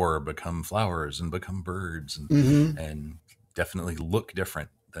 things of war become flowers and become birds and definitely look different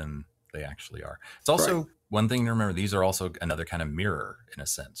than they actually are. It's also one thing to remember. These are also another kind of mirror in a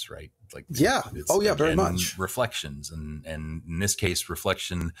sense, right? Like, very much reflections. And in this case,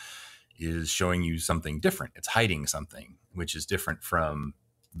 reflection is showing you something different. It's hiding something, which is different from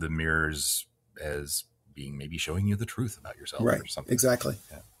the mirrors as being maybe showing you the truth about yourself or something. Exactly.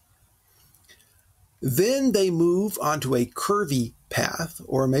 Yeah. Then they move onto a curvy path,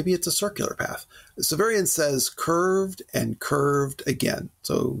 or maybe it's a circular path. Severian says curved and curved again.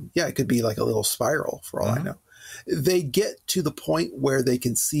 So, it could be like a little spiral for all I know. They get to the point where they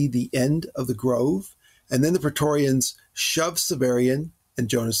can see the end of the grove, and then the Praetorians shove Severian and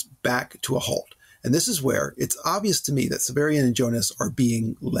Jonas back to a halt. And this is where it's obvious to me that Severian and Jonas are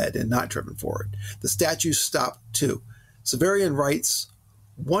being led and not driven forward. The statues stop too. Severian writes,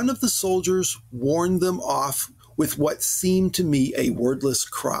 "One of the soldiers warned them off with what seemed to me a wordless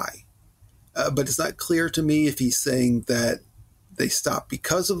cry." But it's not clear to me if he's saying that they stopped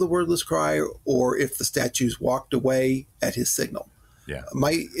because of the wordless cry or if the statues walked away at his signal. Yeah.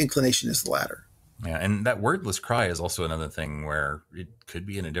 My inclination is the latter. Yeah, and that wordless cry is also another thing where it could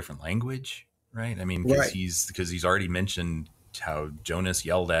be in a different language, right? I mean, because he's already mentioned how Jonas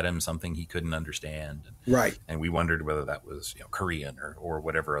yelled at him something he couldn't understand. Right. And we wondered whether that was Korean or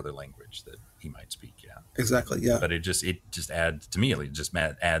whatever other language that he might speak. Yeah. Exactly. Yeah. But it just adds to me, it just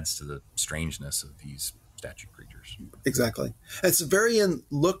adds to the strangeness of these statue creatures. Exactly. And Severian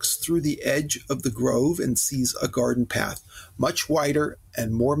looks through the edge of the grove and sees a garden path, much wider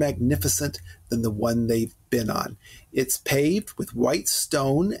and more magnificent than the one they've been on. It's paved with white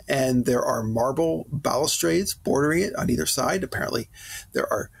stone, and there are marble balustrades bordering it on either side. Apparently,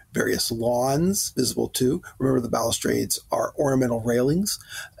 there are various lawns visible too. Remember, the balustrades are ornamental railings.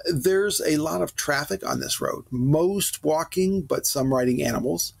 There's a lot of traffic on this road, most walking, but some riding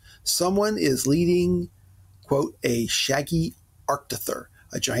animals. Someone is leading, quote, a shaggy arctother,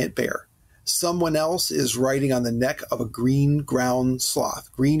 a giant bear. Someone else is riding on the neck of a green ground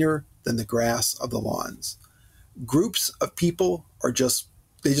sloth, greener than the grass of the lawns. Groups of people just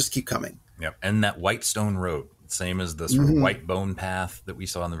keep coming. Yep. And that white stone road, same as the sort of white bone path that we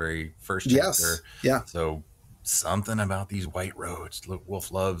saw in the very first chapter. Yes. Yeah. So something about these white roads.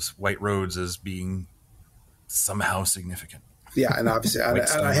 Wolfe loves white roads as being somehow significant. Yeah, and obviously on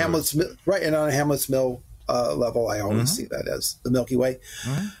a Hamlet's right, and on a Hamlet's Mill level, I always see that as the Milky Way.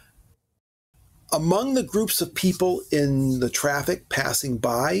 Among the groups of people in the traffic passing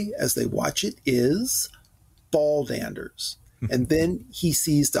by as they watch it is Baldanders. And then he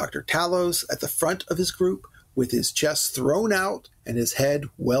sees Dr. Talos at the front of his group with his chest thrown out and his head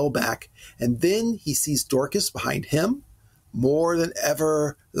well back. And then he sees Dorcas behind him, more than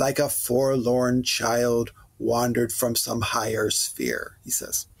ever like a forlorn child wandered from some higher sphere, he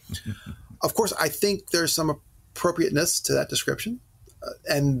says. Of course, I think there's some appropriateness to that description.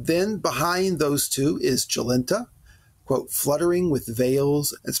 And then behind those two is Jolenta, quote, fluttering with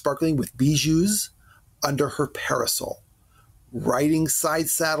veils and sparkling with bijoux under her parasol, riding side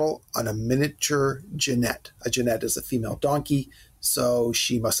saddle on a miniature Jeanette. A Jeanette is a female donkey, so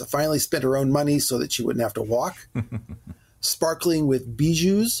she must have finally spent her own money so that she wouldn't have to walk. Sparkling with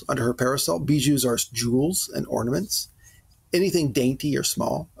bijoux under her parasol. Bijoux are jewels and ornaments. Anything dainty or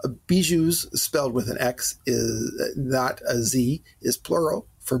small. Bijoux, spelled with an X, is not a Z, is plural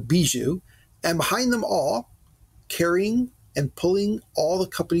for bijou. And behind them all, carrying and pulling all the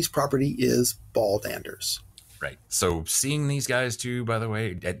company's property, is Baldanders. Right. So seeing these guys too, by the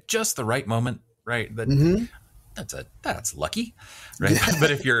way, at just the right moment, right? That's lucky, right?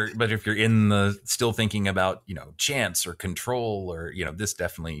 but if you're in the still thinking about, chance or control or, this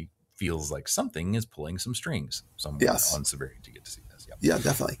definitely feels like something is pulling some strings somewhere on Severian to get to see this. Yeah,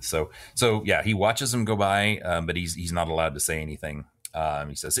 definitely. So yeah, he watches them go by, but he's not allowed to say anything.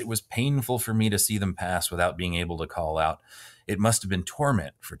 He says, "It was painful for me to see them pass without being able to call out. It must have been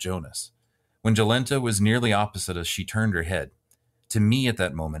torment for Jonas. When Jolenta was nearly opposite us, she turned her head. To me at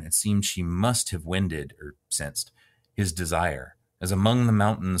that moment, it seemed she must have winded or sensed his desire, as among the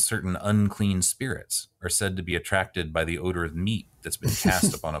mountains certain unclean spirits are said to be attracted by the odor of meat that's been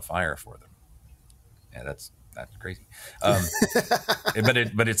cast upon a fire for them." Yeah, that's crazy.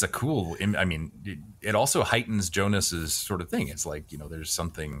 But it's a cool, it also heightens Jonas's sort of thing. It's like, there's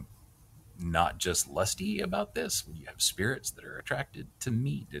something not just lusty about this. When you have spirits that are attracted to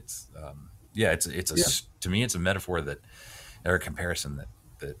meat, it's to me, it's a metaphor or a comparison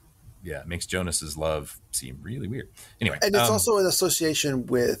that makes Jonas's love seem really weird. Anyway, and it's also an association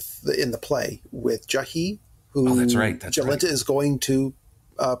in the play with Jahi, who that's right. Jolenta is going to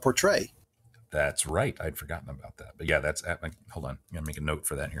portray. That's right. I'd forgotten about that. But yeah, hold on. I'm going to make a note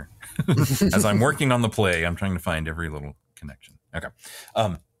for that here. As I'm working on the play, I'm trying to find every little connection. Okay.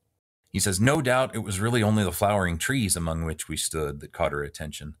 He says, "No doubt it was really only the flowering trees among which we stood that caught her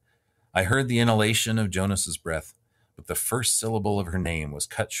attention. I heard the inhalation of Jonas's breath, but the first syllable of her name was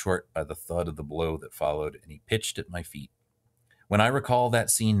cut short by the thud of the blow that followed, and he pitched at my feet. When I recall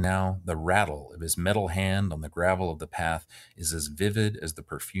that scene now, the rattle of his metal hand on the gravel of the path is as vivid as the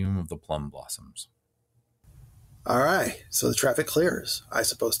perfume of the plum blossoms." All right, so the traffic clears. I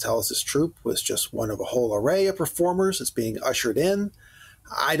suppose Talos' troop was just one of a whole array of performers that's being ushered in.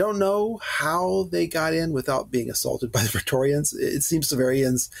 I don't know how they got in without being assaulted by the praetorians. It seems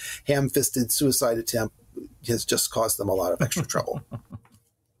Severian's ham-fisted suicide attempt has just caused them a lot of extra trouble.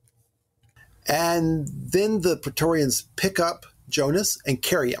 And then the praetorians pick up Jonas and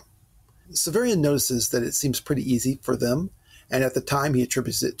carry him. Severian notices that it seems pretty easy for them, and at the time he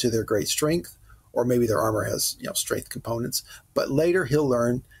attributes it to their great strength, or maybe their armor has strength components. But later he'll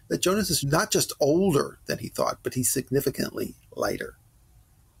learn that Jonas is not just older than he thought, but he's significantly lighter.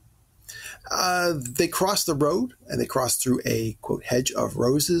 They cross the road, and they cross through a, quote, hedge of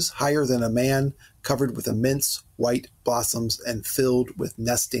roses higher than a man, covered with immense white blossoms and filled with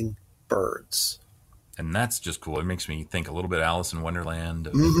nesting birds. And that's just cool. It makes me think a little bit of Alice in Wonderland,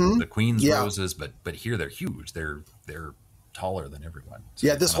 the Queen's roses, but here they're huge. They're taller than everyone.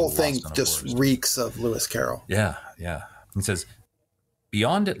 So this whole thing just reeks of Lewis Carroll. Yeah. He says,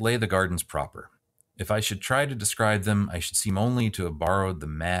 "Beyond it lay the gardens proper. If I should try to describe them, I should seem only to have borrowed the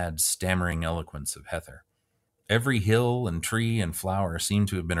mad, stammering eloquence of Hether. Every hill and tree and flower seemed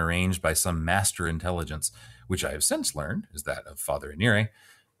to have been arranged by some master intelligence, which I have since learned is that of Father Anire,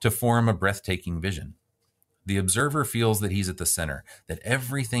 to form a breathtaking vision. The observer feels that he's at the center, that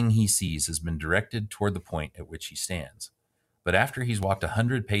everything he sees has been directed toward the point at which he stands. But after he's walked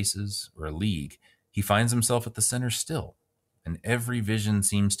 100 paces or a league, he finds himself at the center still, and every vision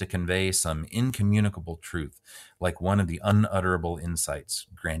seems to convey some incommunicable truth, like one of the unutterable insights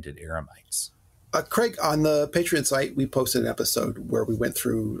granted eremites." Craig, on the Patreon site, we posted an episode where we went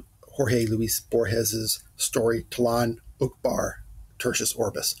through Jorge Luis Borges's story, Talon Ukbar Tertius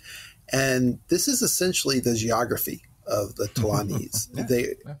Orbis. And this is essentially the geography of the Talanese.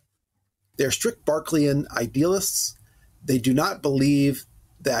 They're strict Berkeleyan idealists. They do not believe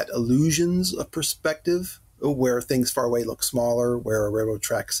that illusions of perspective where things far away look smaller, where railroad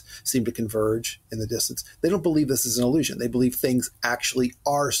tracks seem to converge in the distance. They don't believe this is an illusion. They believe things actually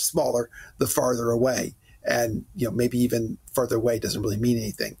are smaller the farther away. And, maybe even farther away doesn't really mean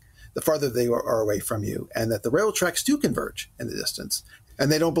anything. The farther they are away from you, and that the railroad tracks do converge in the distance.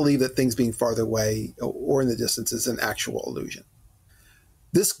 And they don't believe that things being farther away or in the distance is an actual illusion.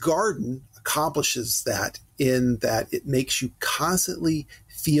 This garden accomplishes that in that it makes you constantly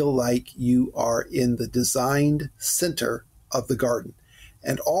feel like you are in the designed center of the garden.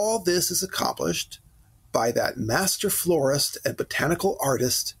 And all this is accomplished by that master florist and botanical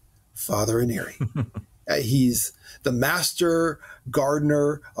artist, Father Aneri. He's the master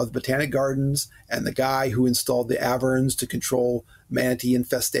gardener of the Botanic Gardens and the guy who installed the Averns to control manatee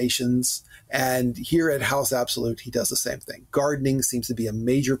infestations. And here at House Absolute, he does the same thing. Gardening seems to be a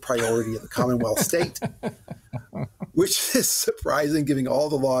major priority of the Commonwealth state, which is surprising given all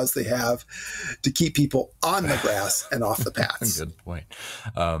the laws they have to keep people on the grass and off the paths. Good point.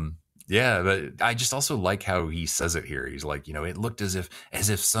 Yeah, but I just also like how he says it here. He's like, it looked as if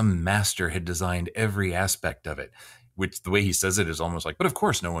some master had designed every aspect of it, which the way he says it is almost like, but of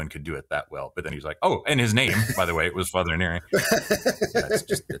course no one could do it that well. But then he's like, oh, and his name, by the way, it was Father Aneri.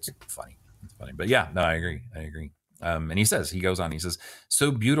 It's funny. It's funny. But yeah, no, I agree. And he goes on,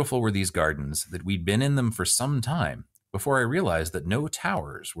 so beautiful were these gardens that we'd been in them for some time before I realized that no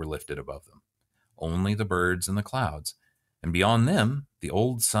towers were lifted above them, only the birds and the clouds. And beyond them, the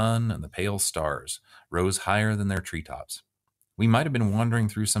old sun and the pale stars rose higher than their treetops. We might have been wandering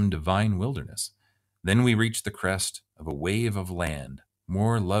through some divine wilderness. Then we reached the crest of a wave of land,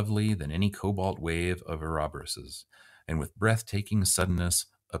 more lovely than any cobalt wave of Ouroboros's, and with breathtaking suddenness,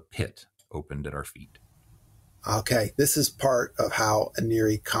 a pit opened at our feet. Okay, this is part of how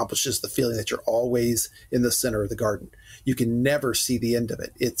Aneri accomplishes the feeling that you're always in the center of the garden. You can never see the end of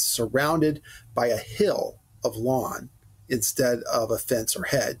it. It's surrounded by a hill of lawn instead of a fence or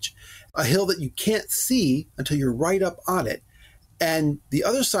hedge, a hill that you can't see until you're right up on it. And the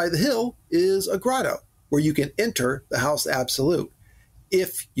other side of the hill is a grotto where you can enter the House Absolute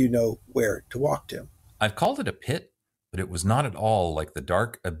if you know where to walk to. I've called it a pit, but it was not at all like the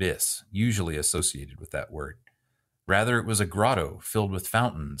dark abyss usually associated with that word. Rather, it was a grotto filled with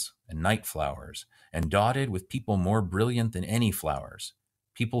fountains and night flowers and dotted with people more brilliant than any flowers,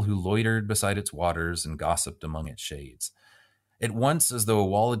 people who loitered beside its waters and gossiped among its shades. At once, as though a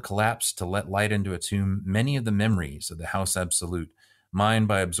wall had collapsed to let light into a tomb, many of the memories of the House Absolute, mine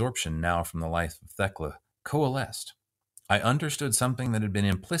by absorption now from the life of Thecla, coalesced. I understood something that had been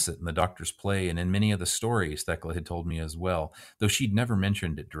implicit in the doctor's play and in many of the stories Thecla had told me as well, though she'd never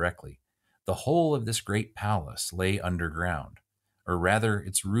mentioned it directly. The whole of this great palace lay underground, or rather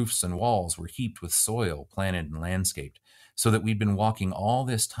its roofs and walls were heaped with soil planted and landscaped, so that we'd been walking all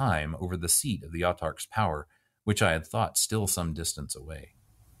this time over the seat of the autarch's power, which I had thought still some distance away.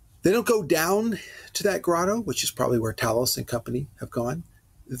 They don't go down to that grotto, which is probably where Talos and company have gone.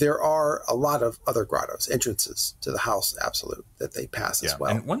 There are a lot of other grottos, entrances to the House Absolute that they pass as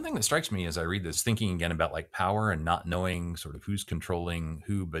well. And one thing that strikes me as I read this, thinking again about like power and not knowing sort of who's controlling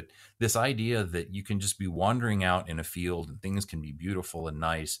who, but this idea that you can just be wandering out in a field and things can be beautiful and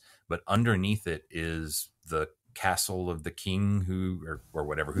nice, but underneath it is the castle of the king or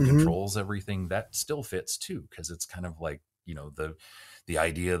whatever who controls everything. That still fits too, because it's kind of like, the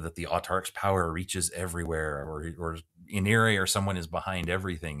idea that the autarch's power reaches everywhere, or Aneri or someone is behind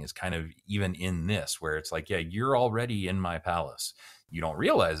everything, is kind of even in this, where it's like, yeah, you're already in my palace. You don't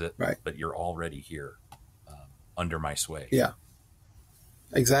realize it, right, but you're already here under my sway. Yeah,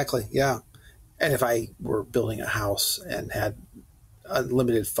 exactly. Yeah. And if I were building a house and had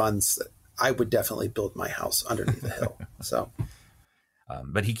unlimited funds, I would definitely build my house underneath the hill. So.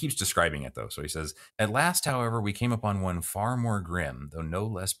 But he keeps describing it, though. So he says, at last, however, we came upon one far more grim, though no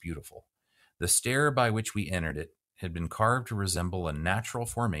less beautiful. The stair by which we entered it had been carved to resemble a natural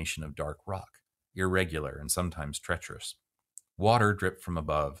formation of dark rock, irregular and sometimes treacherous. Water dripped from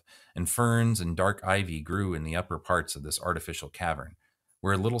above, and ferns and dark ivy grew in the upper parts of this artificial cavern,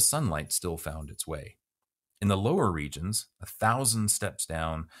 where a little sunlight still found its way. In the lower regions, 1,000 steps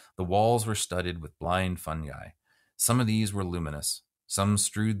down, the walls were studded with blind fungi. Some of these were luminous. Some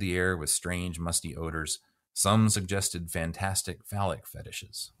strewed the air with strange, musty odors. Some suggested fantastic phallic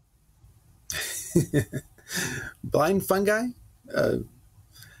fetishes. Blind fungi?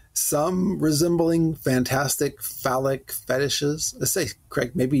 Some resembling fantastic phallic fetishes. Let's say,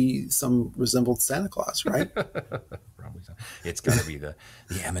 Craig, maybe some resembled Santa Claus, right? Probably so. It's got to be the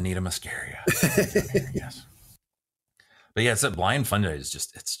Amanita muscaria. Yes. But yeah, it's that blind fungi is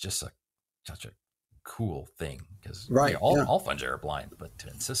just such a cool thing, because all fungi are blind, but to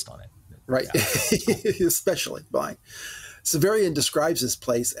insist on it. Right. Yeah. Especially blind. Severian describes this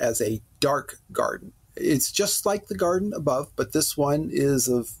place as a dark garden. It's just like the garden above, but this one is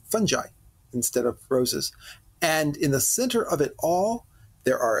of fungi instead of roses. And in the center of it all,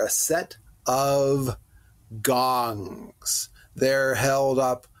 there are a set of gongs. They're held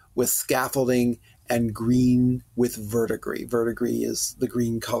up with scaffolding and green with verdigris. Verdigris is the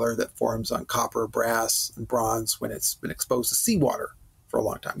green color that forms on copper, brass, and bronze when it's been exposed to seawater for a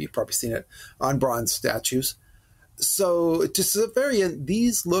long time. You've probably seen it on bronze statues. So to Severian,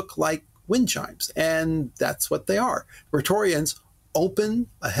 these look like wind chimes, and that's what they are. Praetorians open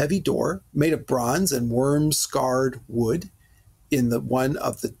a heavy door made of bronze and worm-scarred wood in one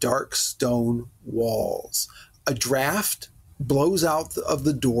of the dark stone walls. A draft blows out of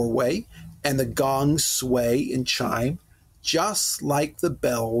the doorway, and the gongs sway and chime, just like the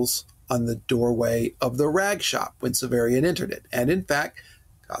bells on the doorway of the rag shop when Severian entered it. And in fact,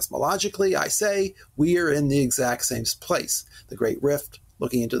 cosmologically, I say, we are in the exact same place. The Great Rift,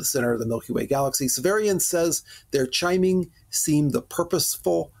 looking into the center of the Milky Way galaxy. Severian says their chiming seemed the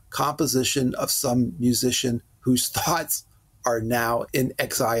purposeful composition of some musician whose thoughts are now in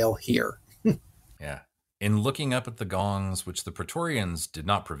exile here. Yeah. In looking up at the gongs, which the praetorians did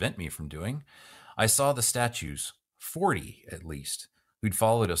not prevent me from doing, I saw the statues, 40 at least, who'd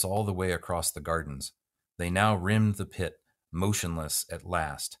followed us all the way across the gardens. They now rimmed the pit, motionless at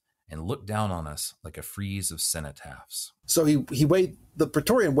last, and looked down on us like a frieze of cenotaphs. So the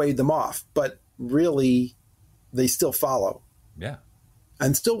Praetorian waved them off, but really they still follow. Yeah.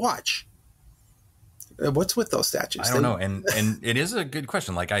 And still watch. What's with those statues? I don't know. And it is a good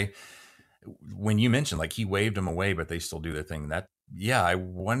question. Like when you mentioned, like he waved them away, but they still do their thing. I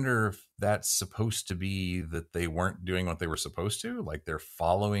wonder if that's supposed to be that they weren't doing what they were supposed to. Like they're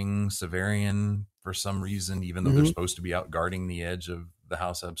following Severian for some reason, even though they're supposed to be out guarding the edge of the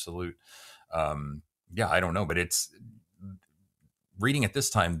House Absolute. I don't know, but it's reading it this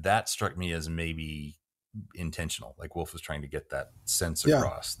time, that struck me as maybe intentional. Like Wolfe was trying to get that sense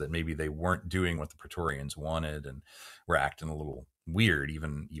across that maybe they weren't doing what the Praetorians wanted and were acting a little weird,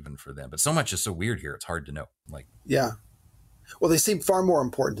 even for them. But so much is so weird here, it's hard to know. Well, they seem far more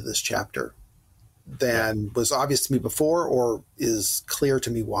important to this chapter than was obvious to me before or is clear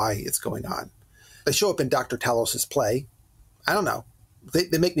to me why it's going on. They show up in Dr. Talos's play. I don't know.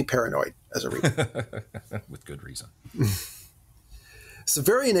 They make me paranoid as a reader. With good reason.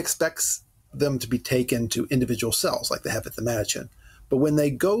 Severian expects them to be taken to individual cells like they have at the Mansion. But when they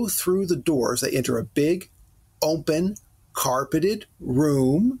go through the doors, they enter a big, open, carpeted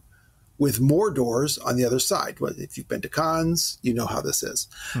room with more doors on the other side. Well, if you've been to cons, you know how this is.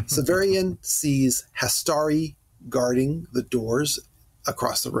 Severian sees Hastari guarding the doors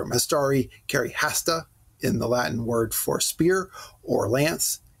across the room. Hastari carry hasta in the Latin word for spear or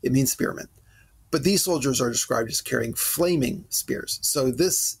lance. It means spearmen. But these soldiers are described as carrying flaming spears. So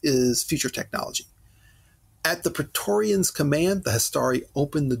this is future technology. At the Praetorians' command, the Hastari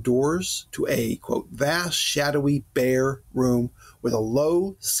opened the doors to a, quote, vast, shadowy, bare room with a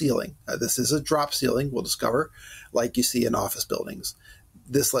low ceiling. This is a drop ceiling, we'll discover, like you see in office buildings.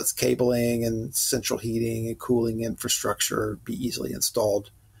 This lets cabling and central heating and cooling infrastructure be easily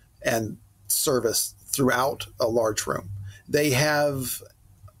installed and serviced throughout a large room. They have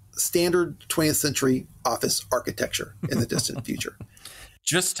standard 20th century office architecture in the distant future.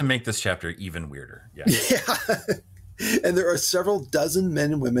 Just to make this chapter even weirder. Yeah. And there are several dozen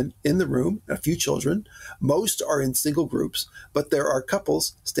men and women in the room, a few children. Most are in single groups, but there are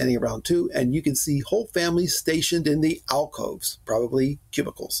couples standing around too, and you can see whole families stationed in the alcoves, probably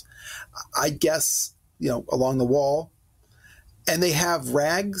cubicles, I guess, along the wall. And they have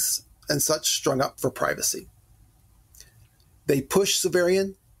rags and such strung up for privacy. They push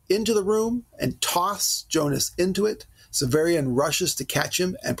Severian into the room and toss Jonas into it. Severian rushes to catch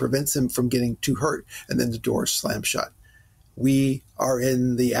him and prevents him from getting too hurt, and then the door slams shut. We are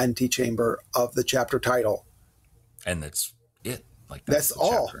in the antechamber of the chapter title. And that's it. Like that's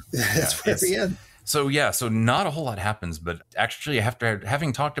all. That's very end. So not a whole lot happens, but actually after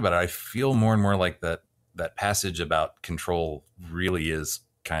having talked about it, I feel more and more like that passage about control really is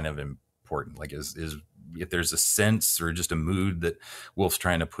kind of important. Like is if there's a sense or just a mood that Wolfe's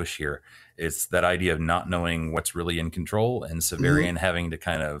trying to push here, it's that idea of not knowing what's really in control and Severian having to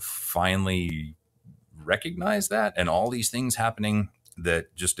kind of finally recognize that, and all these things happening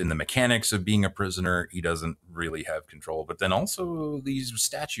that just in the mechanics of being a prisoner, he doesn't really have control. But then also these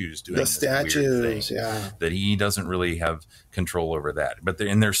statues doing this weird thing, that he doesn't really have control over that. But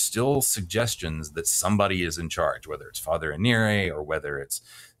there's still suggestions that somebody is in charge, whether it's Father Anire or whether it's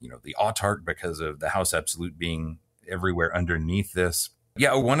the autarch because of the House Absolute being everywhere underneath this.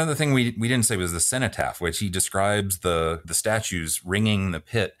 Yeah, one other thing we didn't say was the cenotaph, which he describes the statues ringing the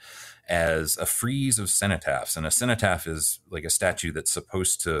pit as a frieze of cenotaphs. And a cenotaph is like a statue that's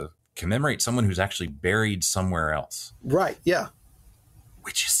supposed to commemorate someone who's actually buried somewhere else. Right, yeah.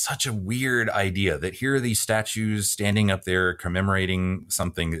 Which is such a weird idea, that here are these statues standing up there commemorating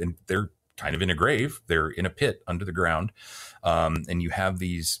something, and they're kind of in a grave. They're in a pit under the ground. And you have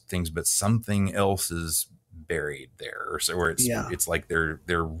these things, but something else is buried there, or it's like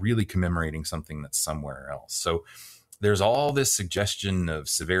they're really commemorating something that's somewhere else. So there's all this suggestion of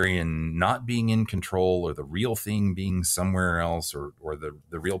Severian not being in control, or the real thing being somewhere else, or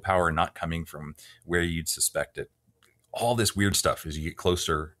the real power not coming from where you'd suspect it. All this weird stuff as you get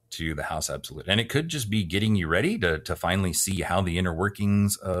closer to the House Absolute. And it could just be getting you ready to finally see how the inner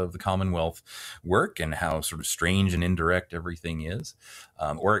workings of the Commonwealth work, and how sort of strange and indirect everything is.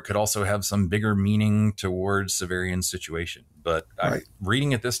 Or it could also have some bigger meaning towards Severian's situation. But right.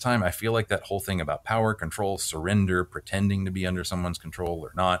 Reading it this time, I feel like that whole thing about power, control, surrender, pretending to be under someone's control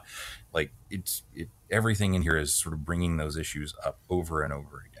or not, like everything in here is sort of bringing those issues up over and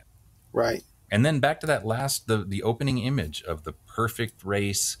over again. Right. And then back to that the opening image of the perfect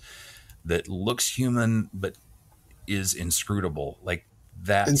race that looks human but is inscrutable, like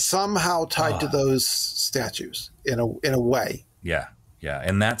that, and somehow tied to those statues in a way. Yeah,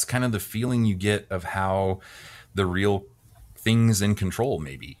 and that's kind of the feeling you get of how the real things in control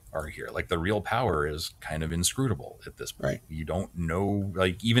maybe are here. Like the real power is kind of inscrutable at this point. Right. You don't know,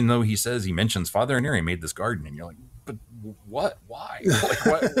 like even though he mentions Father Aneri made this garden, and you're like, but what? Why? Like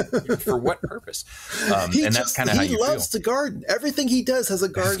what? For what purpose? And that's kind of how you feel. He loves to garden. Everything he does has a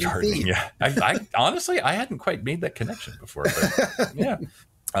garden theme. Yeah. I honestly, I hadn't quite made that connection before, but yeah.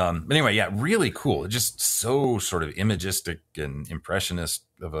 But anyway, yeah, really cool. Just so sort of imagistic and impressionist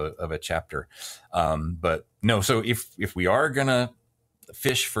of a chapter. But no, so if we are gonna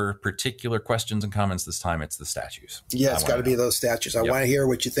fish for particular questions and comments this time, it's the statues. Yeah, it's got to be those statues. I want to hear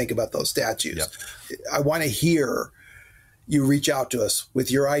what you think about those statues. Yep. I want to hear you reach out to us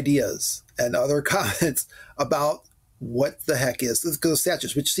with your ideas and other comments about what the heck is those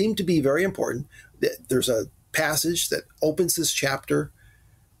statues, which seem to be very important. There's a passage that opens this chapter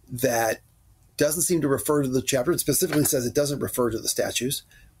that doesn't seem to refer to the chapter. It specifically says it doesn't refer to the statues,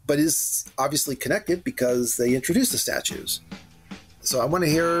 but is obviously connected because they introduce the statues. So I want to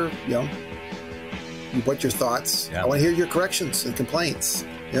hear, what your thoughts. Yeah. I want to hear your corrections and complaints.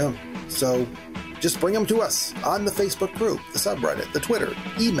 Yeah. So just bring them to us on the Facebook group, the subreddit, the Twitter,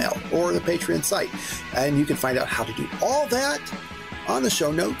 email, or the Patreon site. And you can find out how to do all that on the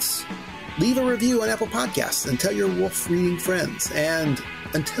show notes. Leave a review on Apple Podcasts and tell your wolf reading friends. And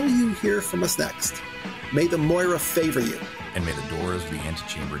until you hear from us next, may the Moira favor you. And may the doors of the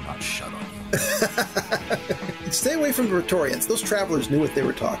antechamber not shut on you. Stay away from the praetorians. Those travelers knew what they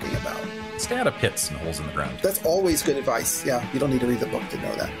were talking about. Stay out of pits and holes in the ground. That's always good advice. Yeah, you don't need to read the book to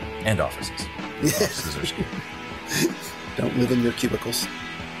know that. And offices. Yeah. Offices are scary. Don't live in your cubicles.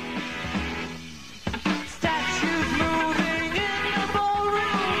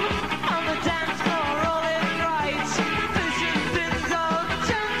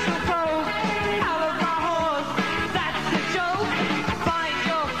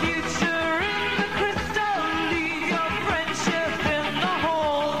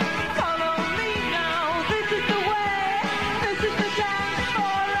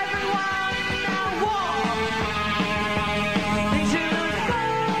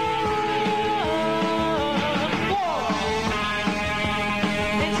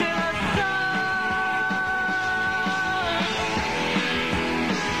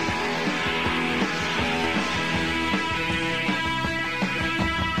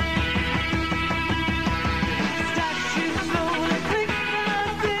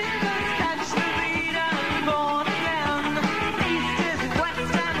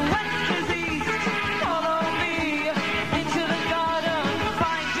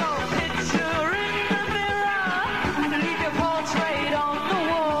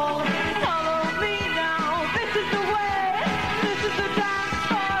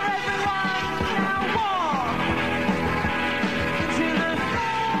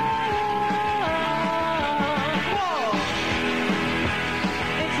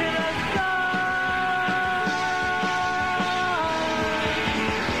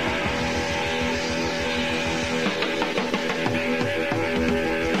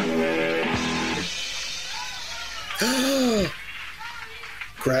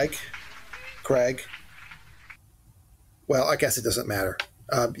 Craig. Well, I guess it doesn't matter.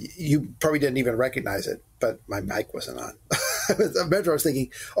 You probably didn't even recognize it, but my mic wasn't on. I was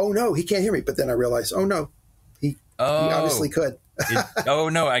thinking, oh no, he can't hear me. But then I realized, oh no, Oh, he obviously could.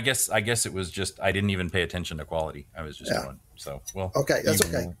 No, I guess it was just I didn't even pay attention to quality. I was just going. So okay, that's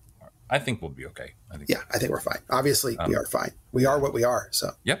okay. I think we'll be okay. I think we're fine. Obviously, we are fine. We are what we are.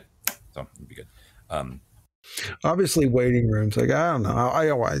 So yep. So it'll be good. Obviously, waiting rooms. Like I don't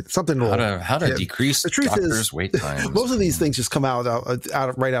know. Something how to decrease the truth doctors' is, wait times. Most of these things just come out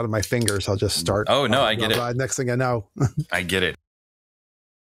right out of my fingers. I'll just start. Oh no, I get it. Next thing I know, I get it.